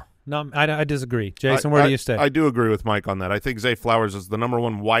 No, I disagree. Jason, where do you stay? I do agree with Mike on that. I think Zay Flowers is the number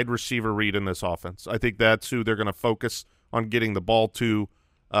one wide receiver read in this offense. I think that's who they're going to focus on getting the ball to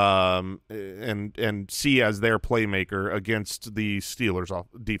and see as their playmaker against the Steelers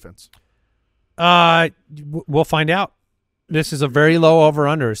defense. We'll find out. This is a very low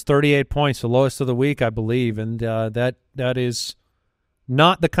over-under. It's 38 points, the lowest of the week, I believe, and that is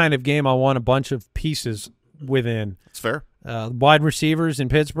not the kind of game I want a bunch of pieces within. It's fair. Wide receivers in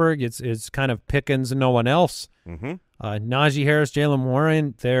Pittsburgh, it's kind of Pickens and no one else. Mm-hmm. Najee Harris, Jalen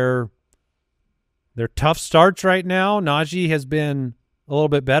Warren, they're tough starts right now. Najee has been a little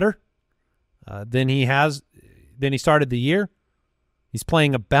bit better than he started the year. He's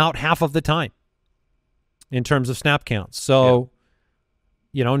playing about half of the time in terms of snap counts. So,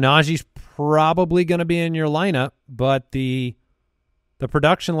 Najee's probably going to be in your lineup, but the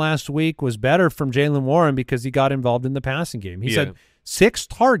production last week was better from Jalen Warren because he got involved in the passing game. He's had 6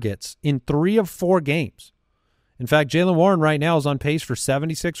 targets in 3 of 4 games. In fact, Jalen Warren right now is on pace for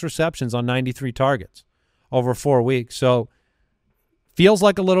 76 receptions on 93 targets over 4 weeks. So feels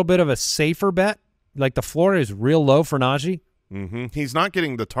like a little bit of a safer bet. Like the floor is real low for Najee. Mm-hmm. He's not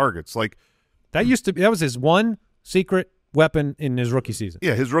getting the targets. Like that was his one secret weapon in his rookie season.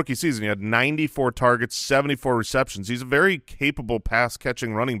 Yeah, his rookie season, he had 94 targets, 74 receptions. He's a very capable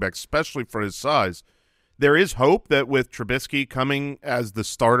pass-catching running back, especially for his size. There is hope that with Trubisky coming as the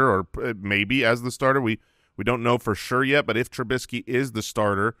starter, or maybe as the starter, we don't know for sure yet, but if Trubisky is the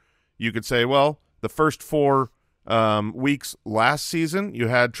starter, you could say, well, the first 4 weeks last season, you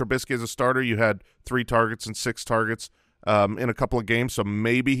had Trubisky as a starter. You had 3 targets and 6 targets in a couple of games, so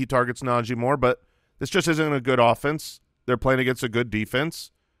maybe he targets Najee more, but this just isn't a good offense. They're playing against a good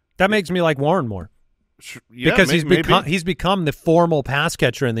defense. That makes me like Warren more. Yeah, because he's become the formal pass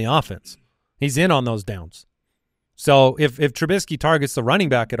catcher in the offense. He's in on those downs. So if Trubisky targets the running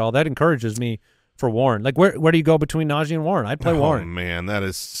back at all, that encourages me for Warren. Like where do you go between Najee and Warren? I'd play Warren. Oh man, that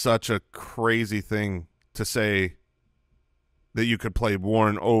is such a crazy thing to say that you could play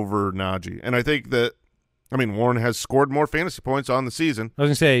Warren over Najee. And I think that Warren has scored more fantasy points on the season. I was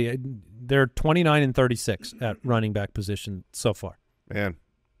going to say they're 29 and 36 at running back position so far. Man,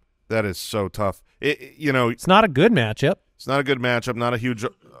 that is so tough. It's not a good matchup. It's not a good matchup, not a huge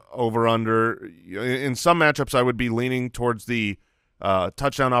over-under. In some matchups, I would be leaning towards the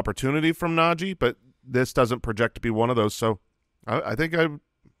touchdown opportunity from Najee, but this doesn't project to be one of those. So I think I'd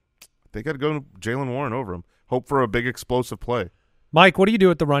go Jalen Warren over him. Hope for a big explosive play. Mike, what do you do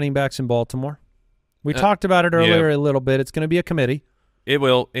with the running backs in Baltimore? We talked about it earlier a little bit. It's going to be a committee. It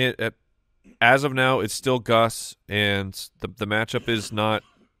will. As of now, it's still Gus, and the matchup is not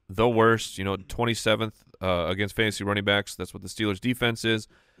the worst. 27th against fantasy running backs. That's what the Steelers' defense is.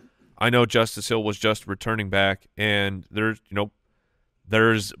 I know Justice Hill was just returning back, and there's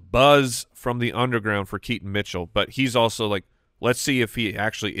buzz from the underground for Keaton Mitchell, but he's also like, let's see if he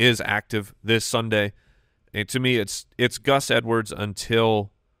actually is active this Sunday. And to me, it's Gus Edwards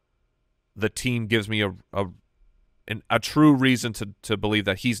until the team gives me a true reason to believe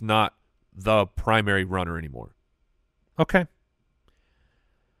that he's not the primary runner anymore. Okay.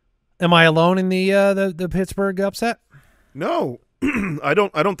 Am I alone in the Pittsburgh upset? No, I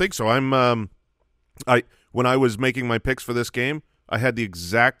don't think so. When I was making my picks for this game, I had the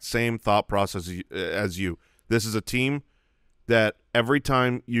exact same thought process as you. This is a team that every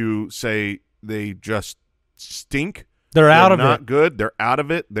time you say they just stink, they're out of it. Not good. They're out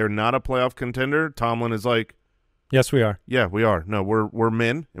of it. They're not a playoff contender. Tomlin is like, yes, we are. Yeah, we are. No, we're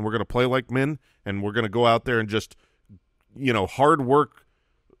men, and we're going to play like men, and we're going to go out there and just, hard work,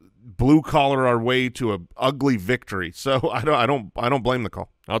 blue collar our way to a ugly victory. So I don't blame the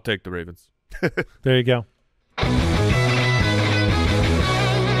call. I'll take the Ravens. There you go.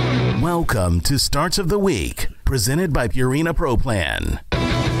 Welcome to Starts of the Week, presented by Purina Pro Plan.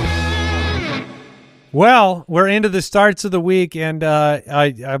 Well, we're into the starts of the week, and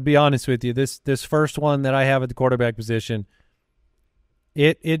I'll be honest with you. This first one that I have at the quarterback position,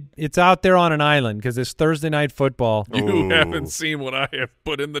 it's out there on an island because it's Thursday Night Football. You haven't seen what I have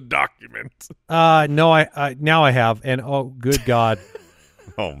put in the document. No, I now I have, and oh, good God.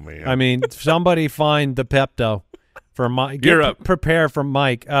 Oh man! Somebody find the Pepto for Mike. Prepare for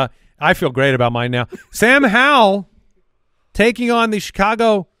Mike. I feel great about mine now. Sam Howell taking on the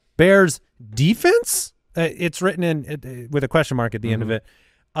Chicago Bears defense. It's written in with a question mark at the end of it.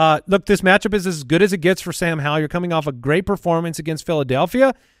 Look, this matchup is as good as it gets for Sam Howell. You're coming off a great performance against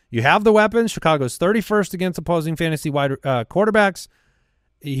Philadelphia. You have the weapons. Chicago's 31st against opposing fantasy wide quarterbacks.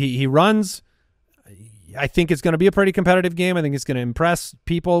 He runs. I think it's going to be a pretty competitive game. I think it's going to impress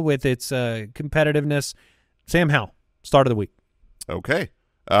people with its competitiveness. Sam Howell, start of the week. Okay.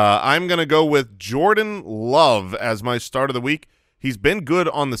 I'm going to go with Jordan Love as my start of the week. He's been good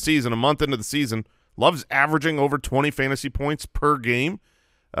on the season, a month into the season. Love's averaging over 20 fantasy points per game.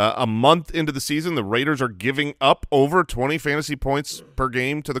 A month into the season, the Raiders are giving up over 20 fantasy points per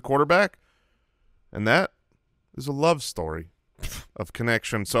game to the quarterback. and that is a love story of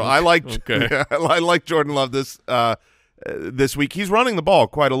connection. So I like I like Jordan Love this week. He's running the ball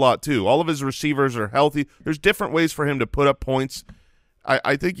quite a lot too. All of his receivers are healthy. There's different ways for him to put up points.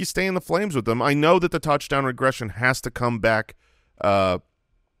 I think you stay in the flames with them. I know that the touchdown regression has to come back. The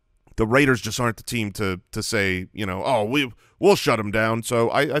Raiders just aren't the team to say, we'll shut them down.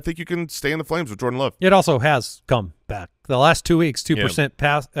 So I think you can stay in the flames with Jordan Love. It also has come back. The last 2 weeks, 2%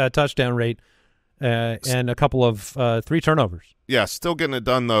 pass touchdown rate and a couple of 3 turnovers. Yeah, still getting it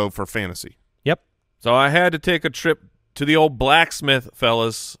done, though, for fantasy. Yep. So I had to take a trip to the old blacksmith,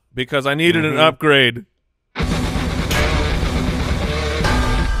 fellas, because I needed an upgrade.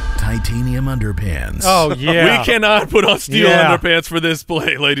 Titanium underpants. Oh, yeah. We cannot put on steel underpants for this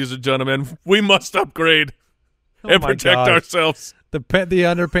play, ladies and gentlemen. We must upgrade and protect ourselves. The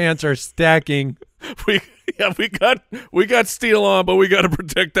underpants are stacking. We got steel on, but we got to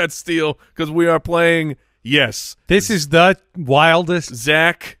protect that steel because we are playing. Yes, this is the wildest.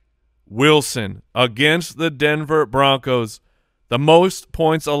 Zach Wilson against the Denver Broncos, the most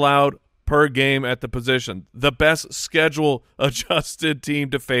points allowed per game at the position, the best schedule-adjusted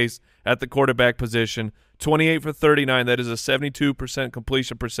team to face at the quarterback position, 28 for 39. That is a 72%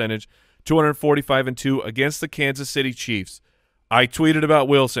 completion percentage, 245-2 against the Kansas City Chiefs. I tweeted about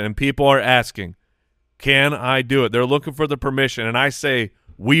Wilson, and people are asking, can I do it? They're looking for the permission, and I say,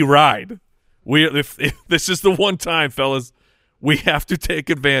 we ride. If this is the one time, fellas, we have to take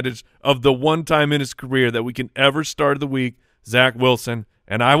advantage of the one time in his career that we can ever start the week, Zach Wilson,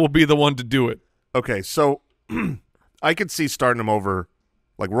 and I will be the one to do it. Okay, so I could see starting him over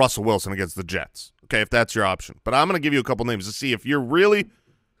like Russell Wilson against the Jets, okay, if that's your option. But I'm going to give you a couple names to see if you're really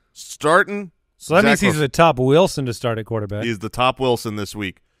starting. So that means he's the top Wilson to start at quarterback. He's the top Wilson this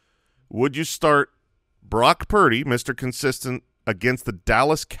week. Would you start Brock Purdy, Mr. Consistent, against the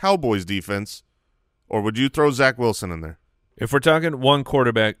Dallas Cowboys defense, or would you throw Zach Wilson in there? If we're talking one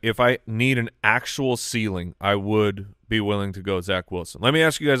quarterback, if I need an actual ceiling, I would be willing to go Zach Wilson. Let me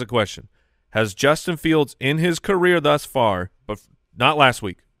ask you guys a question. Has Justin Fields in his career thus far, but not last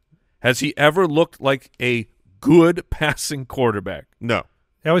week, has he ever looked like a good passing quarterback? No.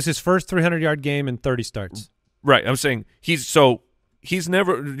 That was his first 300-yard game in 30 starts. Right. I'm saying he's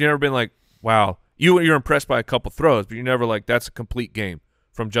never been like, wow, you're impressed by a couple throws, but you're never like, that's a complete game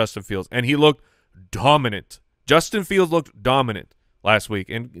from Justin Fields. And he looked dominant. Justin Fields looked dominant last week,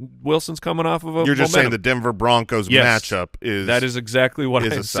 and Wilson's coming off of a You're just momentum. saying the Denver Broncos matchup is – that is exactly what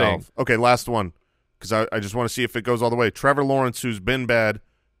I'm saying. Okay, last one, because I just want to see if it goes all the way. Trevor Lawrence, who's been bad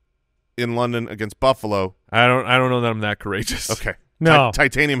in London against Buffalo. I don't know that I'm that courageous. Okay. No.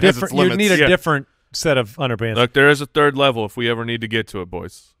 Titanium has its limits. You need a different set of underpants. Look, there is a third level if we ever need to get to it,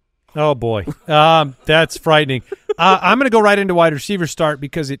 boys. Oh, boy. That's frightening. I'm going to go right into wide receiver start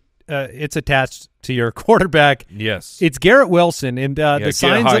because it's attached to your quarterback. Yes. It's Garrett Wilson, and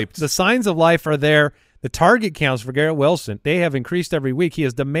the signs of life are there. The target counts for Garrett Wilson, they have increased every week. He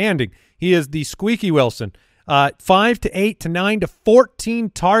is demanding. He is the Squeaky Wilson. 5 to 8 to 9 to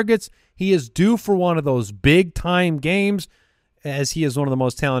 14 targets. He is due for one of those big-time games, as he is one of the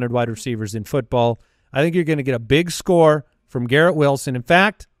most talented wide receivers in football. I think you're going to get a big score from Garrett Wilson. In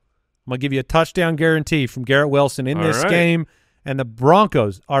fact, I'm going to give you a touchdown guarantee from Garrett Wilson in this game, and the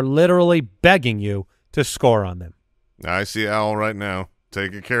Broncos are literally begging you to score on them. I see Al right now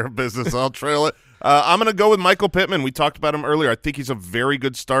taking care of business. I'll trail it. I'm going to go with Michael Pittman. We talked about him earlier. I think he's a very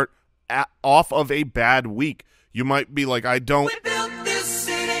good start off of a bad week. You might be like, I don't. We built this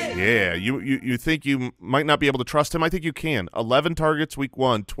city. Yeah, you think you might not be able to trust him. I think you can. 11 targets week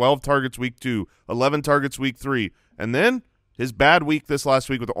 1, 12 targets week 2, 11 targets week 3, and then his bad week this last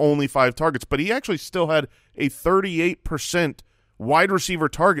week with only 5 targets. But he actually still had a 38% wide receiver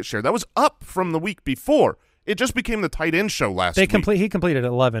target share. That was up from the week before. It just became the tight end show last week. He completed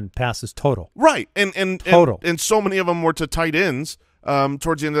 11 passes total. Right, and total. And so many of them were to tight ends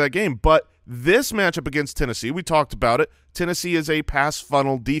towards the end of that game. But this matchup against Tennessee, we talked about it. Tennessee is a pass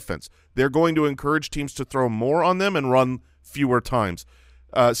funnel defense. They're going to encourage teams to throw more on them and run fewer times.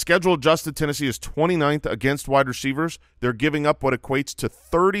 Schedule adjusted, Tennessee is 29th against wide receivers. They're giving up what equates to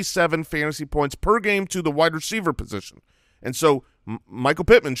 37 fantasy points per game to the wide receiver position. And so Michael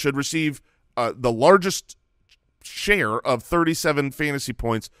Pittman should receive the largest share of 37 fantasy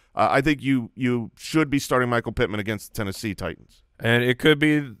points. I think you should be starting Michael Pittman against the Tennessee Titans. And it could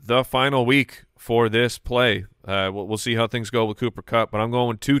be the final week for this play. We'll see how things go with Cooper Kupp, but I'm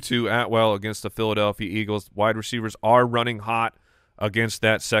going 2-2 Atwell against the Philadelphia Eagles. Wide receivers are running hot against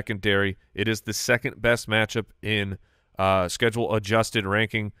that secondary. It is the second best matchup in schedule-adjusted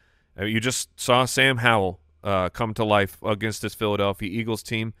ranking. You just saw Sam Howell come to life against this Philadelphia Eagles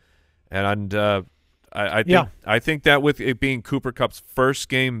team, and I think that with it being Cooper Kupp's first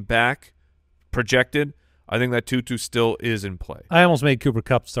game back projected, I think that Tutu still is in play. I almost made Cooper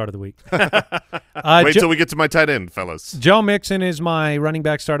Kupp start of the week. Wait till we get to my tight end, fellas. Joe Mixon is my running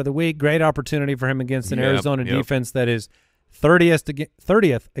back start of the week. Great opportunity for him against an Arizona defense that is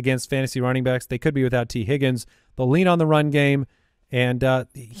 30th against fantasy running backs. They could be without T. Higgins. They'll lean on the run game, and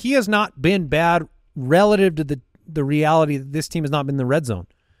he has not been bad relative to the reality that this team has not been in the red zone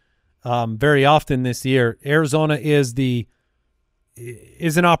very often this year. Arizona is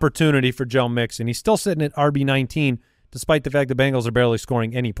an opportunity for Joe Mixon. He's still sitting at RB19 despite the fact the Bengals are barely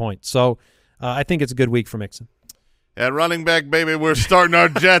scoring any points. So I think it's a good week for Mixon. At running back, baby, we're starting our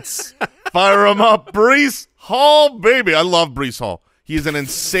Jets. Fire them up. Breece Hall, baby. I love Breece Hall. He's an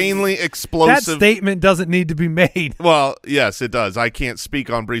insanely explosive. That statement doesn't need to be made. Well, yes, it does. I can't speak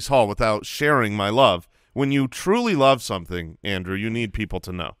on Breece Hall without sharing my love. When you truly love something, Andrew, you need people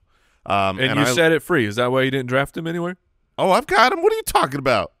to know. And you said it free. Is that why you didn't draft him anywhere? Oh, I've got him. What are you talking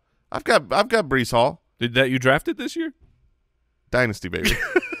about? I've got Breece Hall. Did that you drafted this year? Dynasty, baby.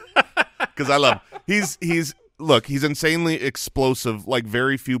 Because I love him. He's insanely explosive, like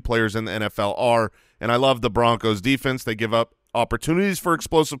very few players in the NFL are. And I love the Broncos defense. They give up opportunities for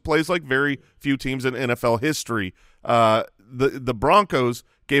explosive plays like very few teams in NFL history. The Broncos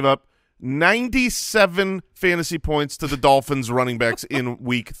gave up 97 fantasy points to the Dolphins running backs in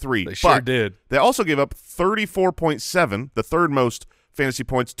week 3. They sure did. They also gave up 34.7, the third most fantasy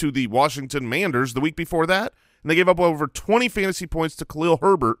points, to the Washington Manders the week before that. And they gave up over 20 fantasy points to Khalil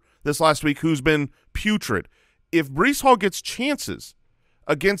Herbert this last week, who's been putrid. If Breece Hall gets chances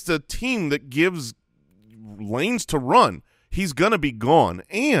against a team that gives lanes to run, he's going to be gone.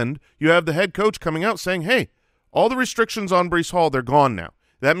 And you have the head coach coming out saying, hey, all the restrictions on Breece Hall, they're gone now.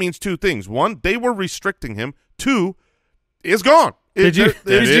 That means two things. One, they were restricting him. Two, is gone.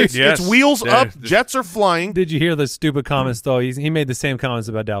 It's wheels up. Jets are flying. Did you hear the stupid comments, though? He made the same comments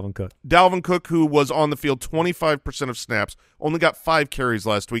about Dalvin Cook. Dalvin Cook, who was on the field 25% of snaps, only got 5 carries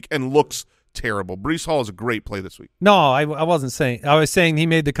last week and looks terrible. Breece Hall is a great play this week. No, I wasn't saying. I was saying he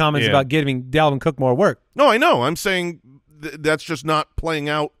made the comments about giving Dalvin Cook more work. No, I know. I'm saying that's just not playing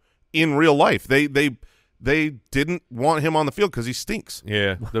out in real life. They didn't want him on the field because he stinks.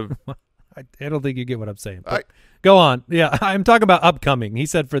 Yeah. I don't think you get what I'm saying. Go on. Yeah, I'm talking about upcoming. He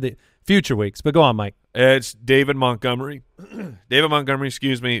said for the future weeks, but go on, Mike. It's David Montgomery.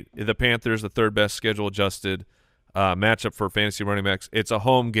 The Panthers, the third best schedule-adjusted matchup for fantasy running backs. It's a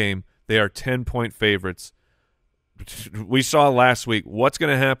home game. They are 10-point favorites. We saw last week what's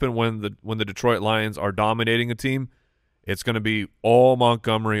going to happen when the Detroit Lions are dominating a team. It's going to be all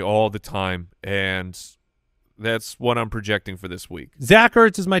Montgomery all the time, and that's what I'm projecting for this week. Zach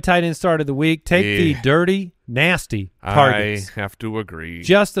Ertz is my tight end start of the week. Take the dirty, nasty targets. I have to agree.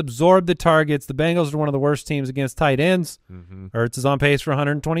 Just absorb the targets. The Bengals are one of the worst teams against tight ends. Ertz is on pace for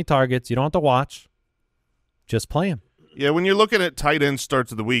 120 targets. You don't have to watch. Just play him. Yeah, when you're looking at tight end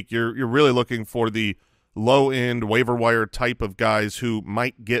starts of the week, you're really looking for the low-end waiver wire type of guys who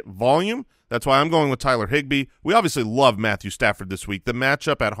might get volume. That's why I'm going with Tyler Higbee. We obviously love Matthew Stafford this week. The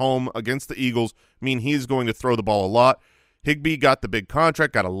matchup at home against the Eagles mean he's going to throw the ball a lot. Higbee got the big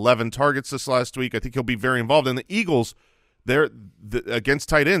contract, got 11 targets this last week. I think he'll be very involved. And the Eagles, against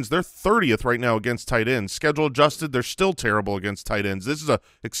tight ends, they're 30th right now against tight ends. Schedule adjusted, they're still terrible against tight ends. This is a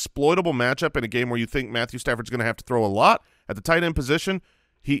exploitable matchup in a game where you think Matthew Stafford's going to have to throw a lot at the tight end position.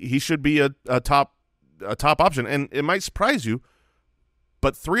 He should be a top option. And it might surprise you,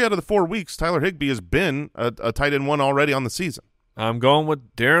 but 3 out of the 4 weeks, Tyler Higbee has been a tight end one already on the season. I'm going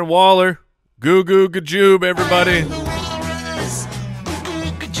with Darren Waller. Goo goo gajoob, everybody.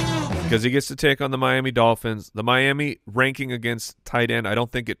 Because he gets to take on the Miami Dolphins. The Miami ranking against tight end, I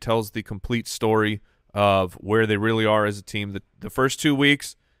don't think it tells the complete story of where they really are as a team. The first 2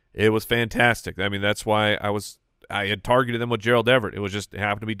 weeks, it was fantastic. I mean, that's why I had targeted them with Gerald Everett. It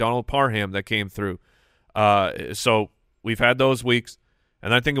happened to be Donald Parham that came through. So we've had those weeks.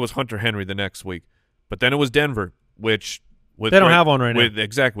 And I think it was Hunter Henry the next week. But then it was Denver, which they don't have one right now.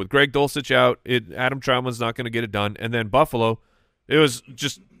 Exactly. With Greg Dulcich out, Adam Trautman's not going to get it done. And then Buffalo, it was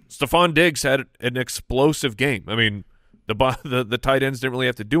just Stephon Diggs had an explosive game. I mean, the tight ends didn't really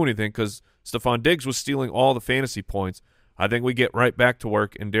have to do anything because Stephon Diggs was stealing all the fantasy points. I think we get right back to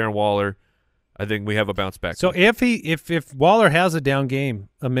work, and Darren Waller, I think we have a bounce back. So if Waller has a down game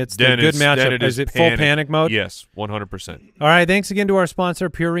amidst a good matchup, is it full panic mode? Yes, 100%. All right, thanks again to our sponsor,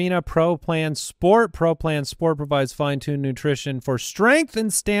 Purina Pro Plan Sport. Pro Plan Sport provides fine-tuned nutrition for strength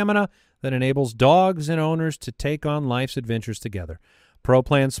and stamina that enables dogs and owners to take on life's adventures together. Pro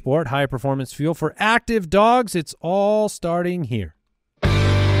Plan Sport, high-performance fuel for active dogs. It's all starting here.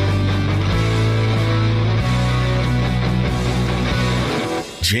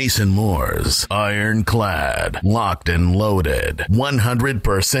 Jason Moore's ironclad, locked and loaded,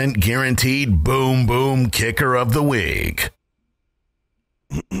 100% guaranteed boom boom kicker of the week.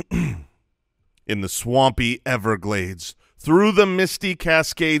 In the swampy Everglades, through the misty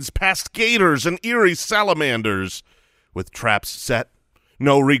Cascades, past gators and eerie salamanders, with traps set,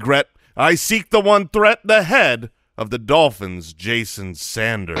 no regret, I seek the one threat, the head of the Dolphins, Jason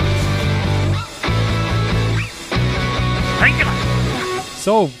Sanders.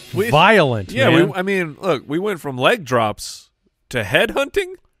 So violent. Yeah, man. look, we went from leg drops to head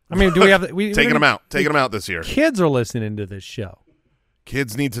hunting. I mean, do we have taking them out this year? Kids are listening to this show.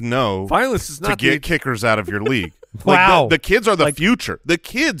 Kids need to know violence is not to get kickers out of your league. Wow. The kids are the future. The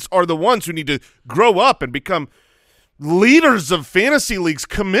kids are the ones who need to grow up and become leaders of fantasy leagues,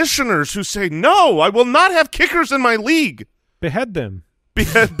 commissioners who say, no, I will not have kickers in my league. Behead them.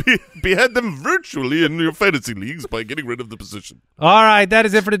 Behead them virtually in your fantasy leagues by getting rid of the position. All right, that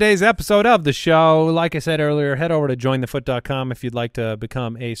is it for today's episode of the show. Like I said earlier, head over to jointhefoot.com if you'd like to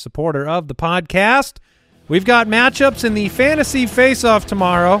become a supporter of the podcast. We've got matchups in the fantasy face-off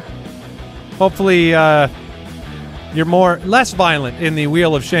tomorrow. Hopefully you're less violent in the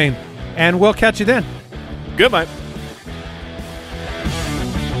Wheel of Shame, and we'll catch you then. Goodbye.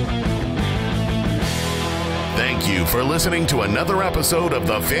 Thank you for listening to another episode of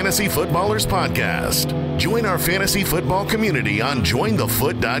the Fantasy Footballers Podcast. Join our fantasy football community on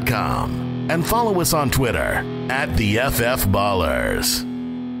jointhefoot.com and follow us on Twitter @TheFFBallers.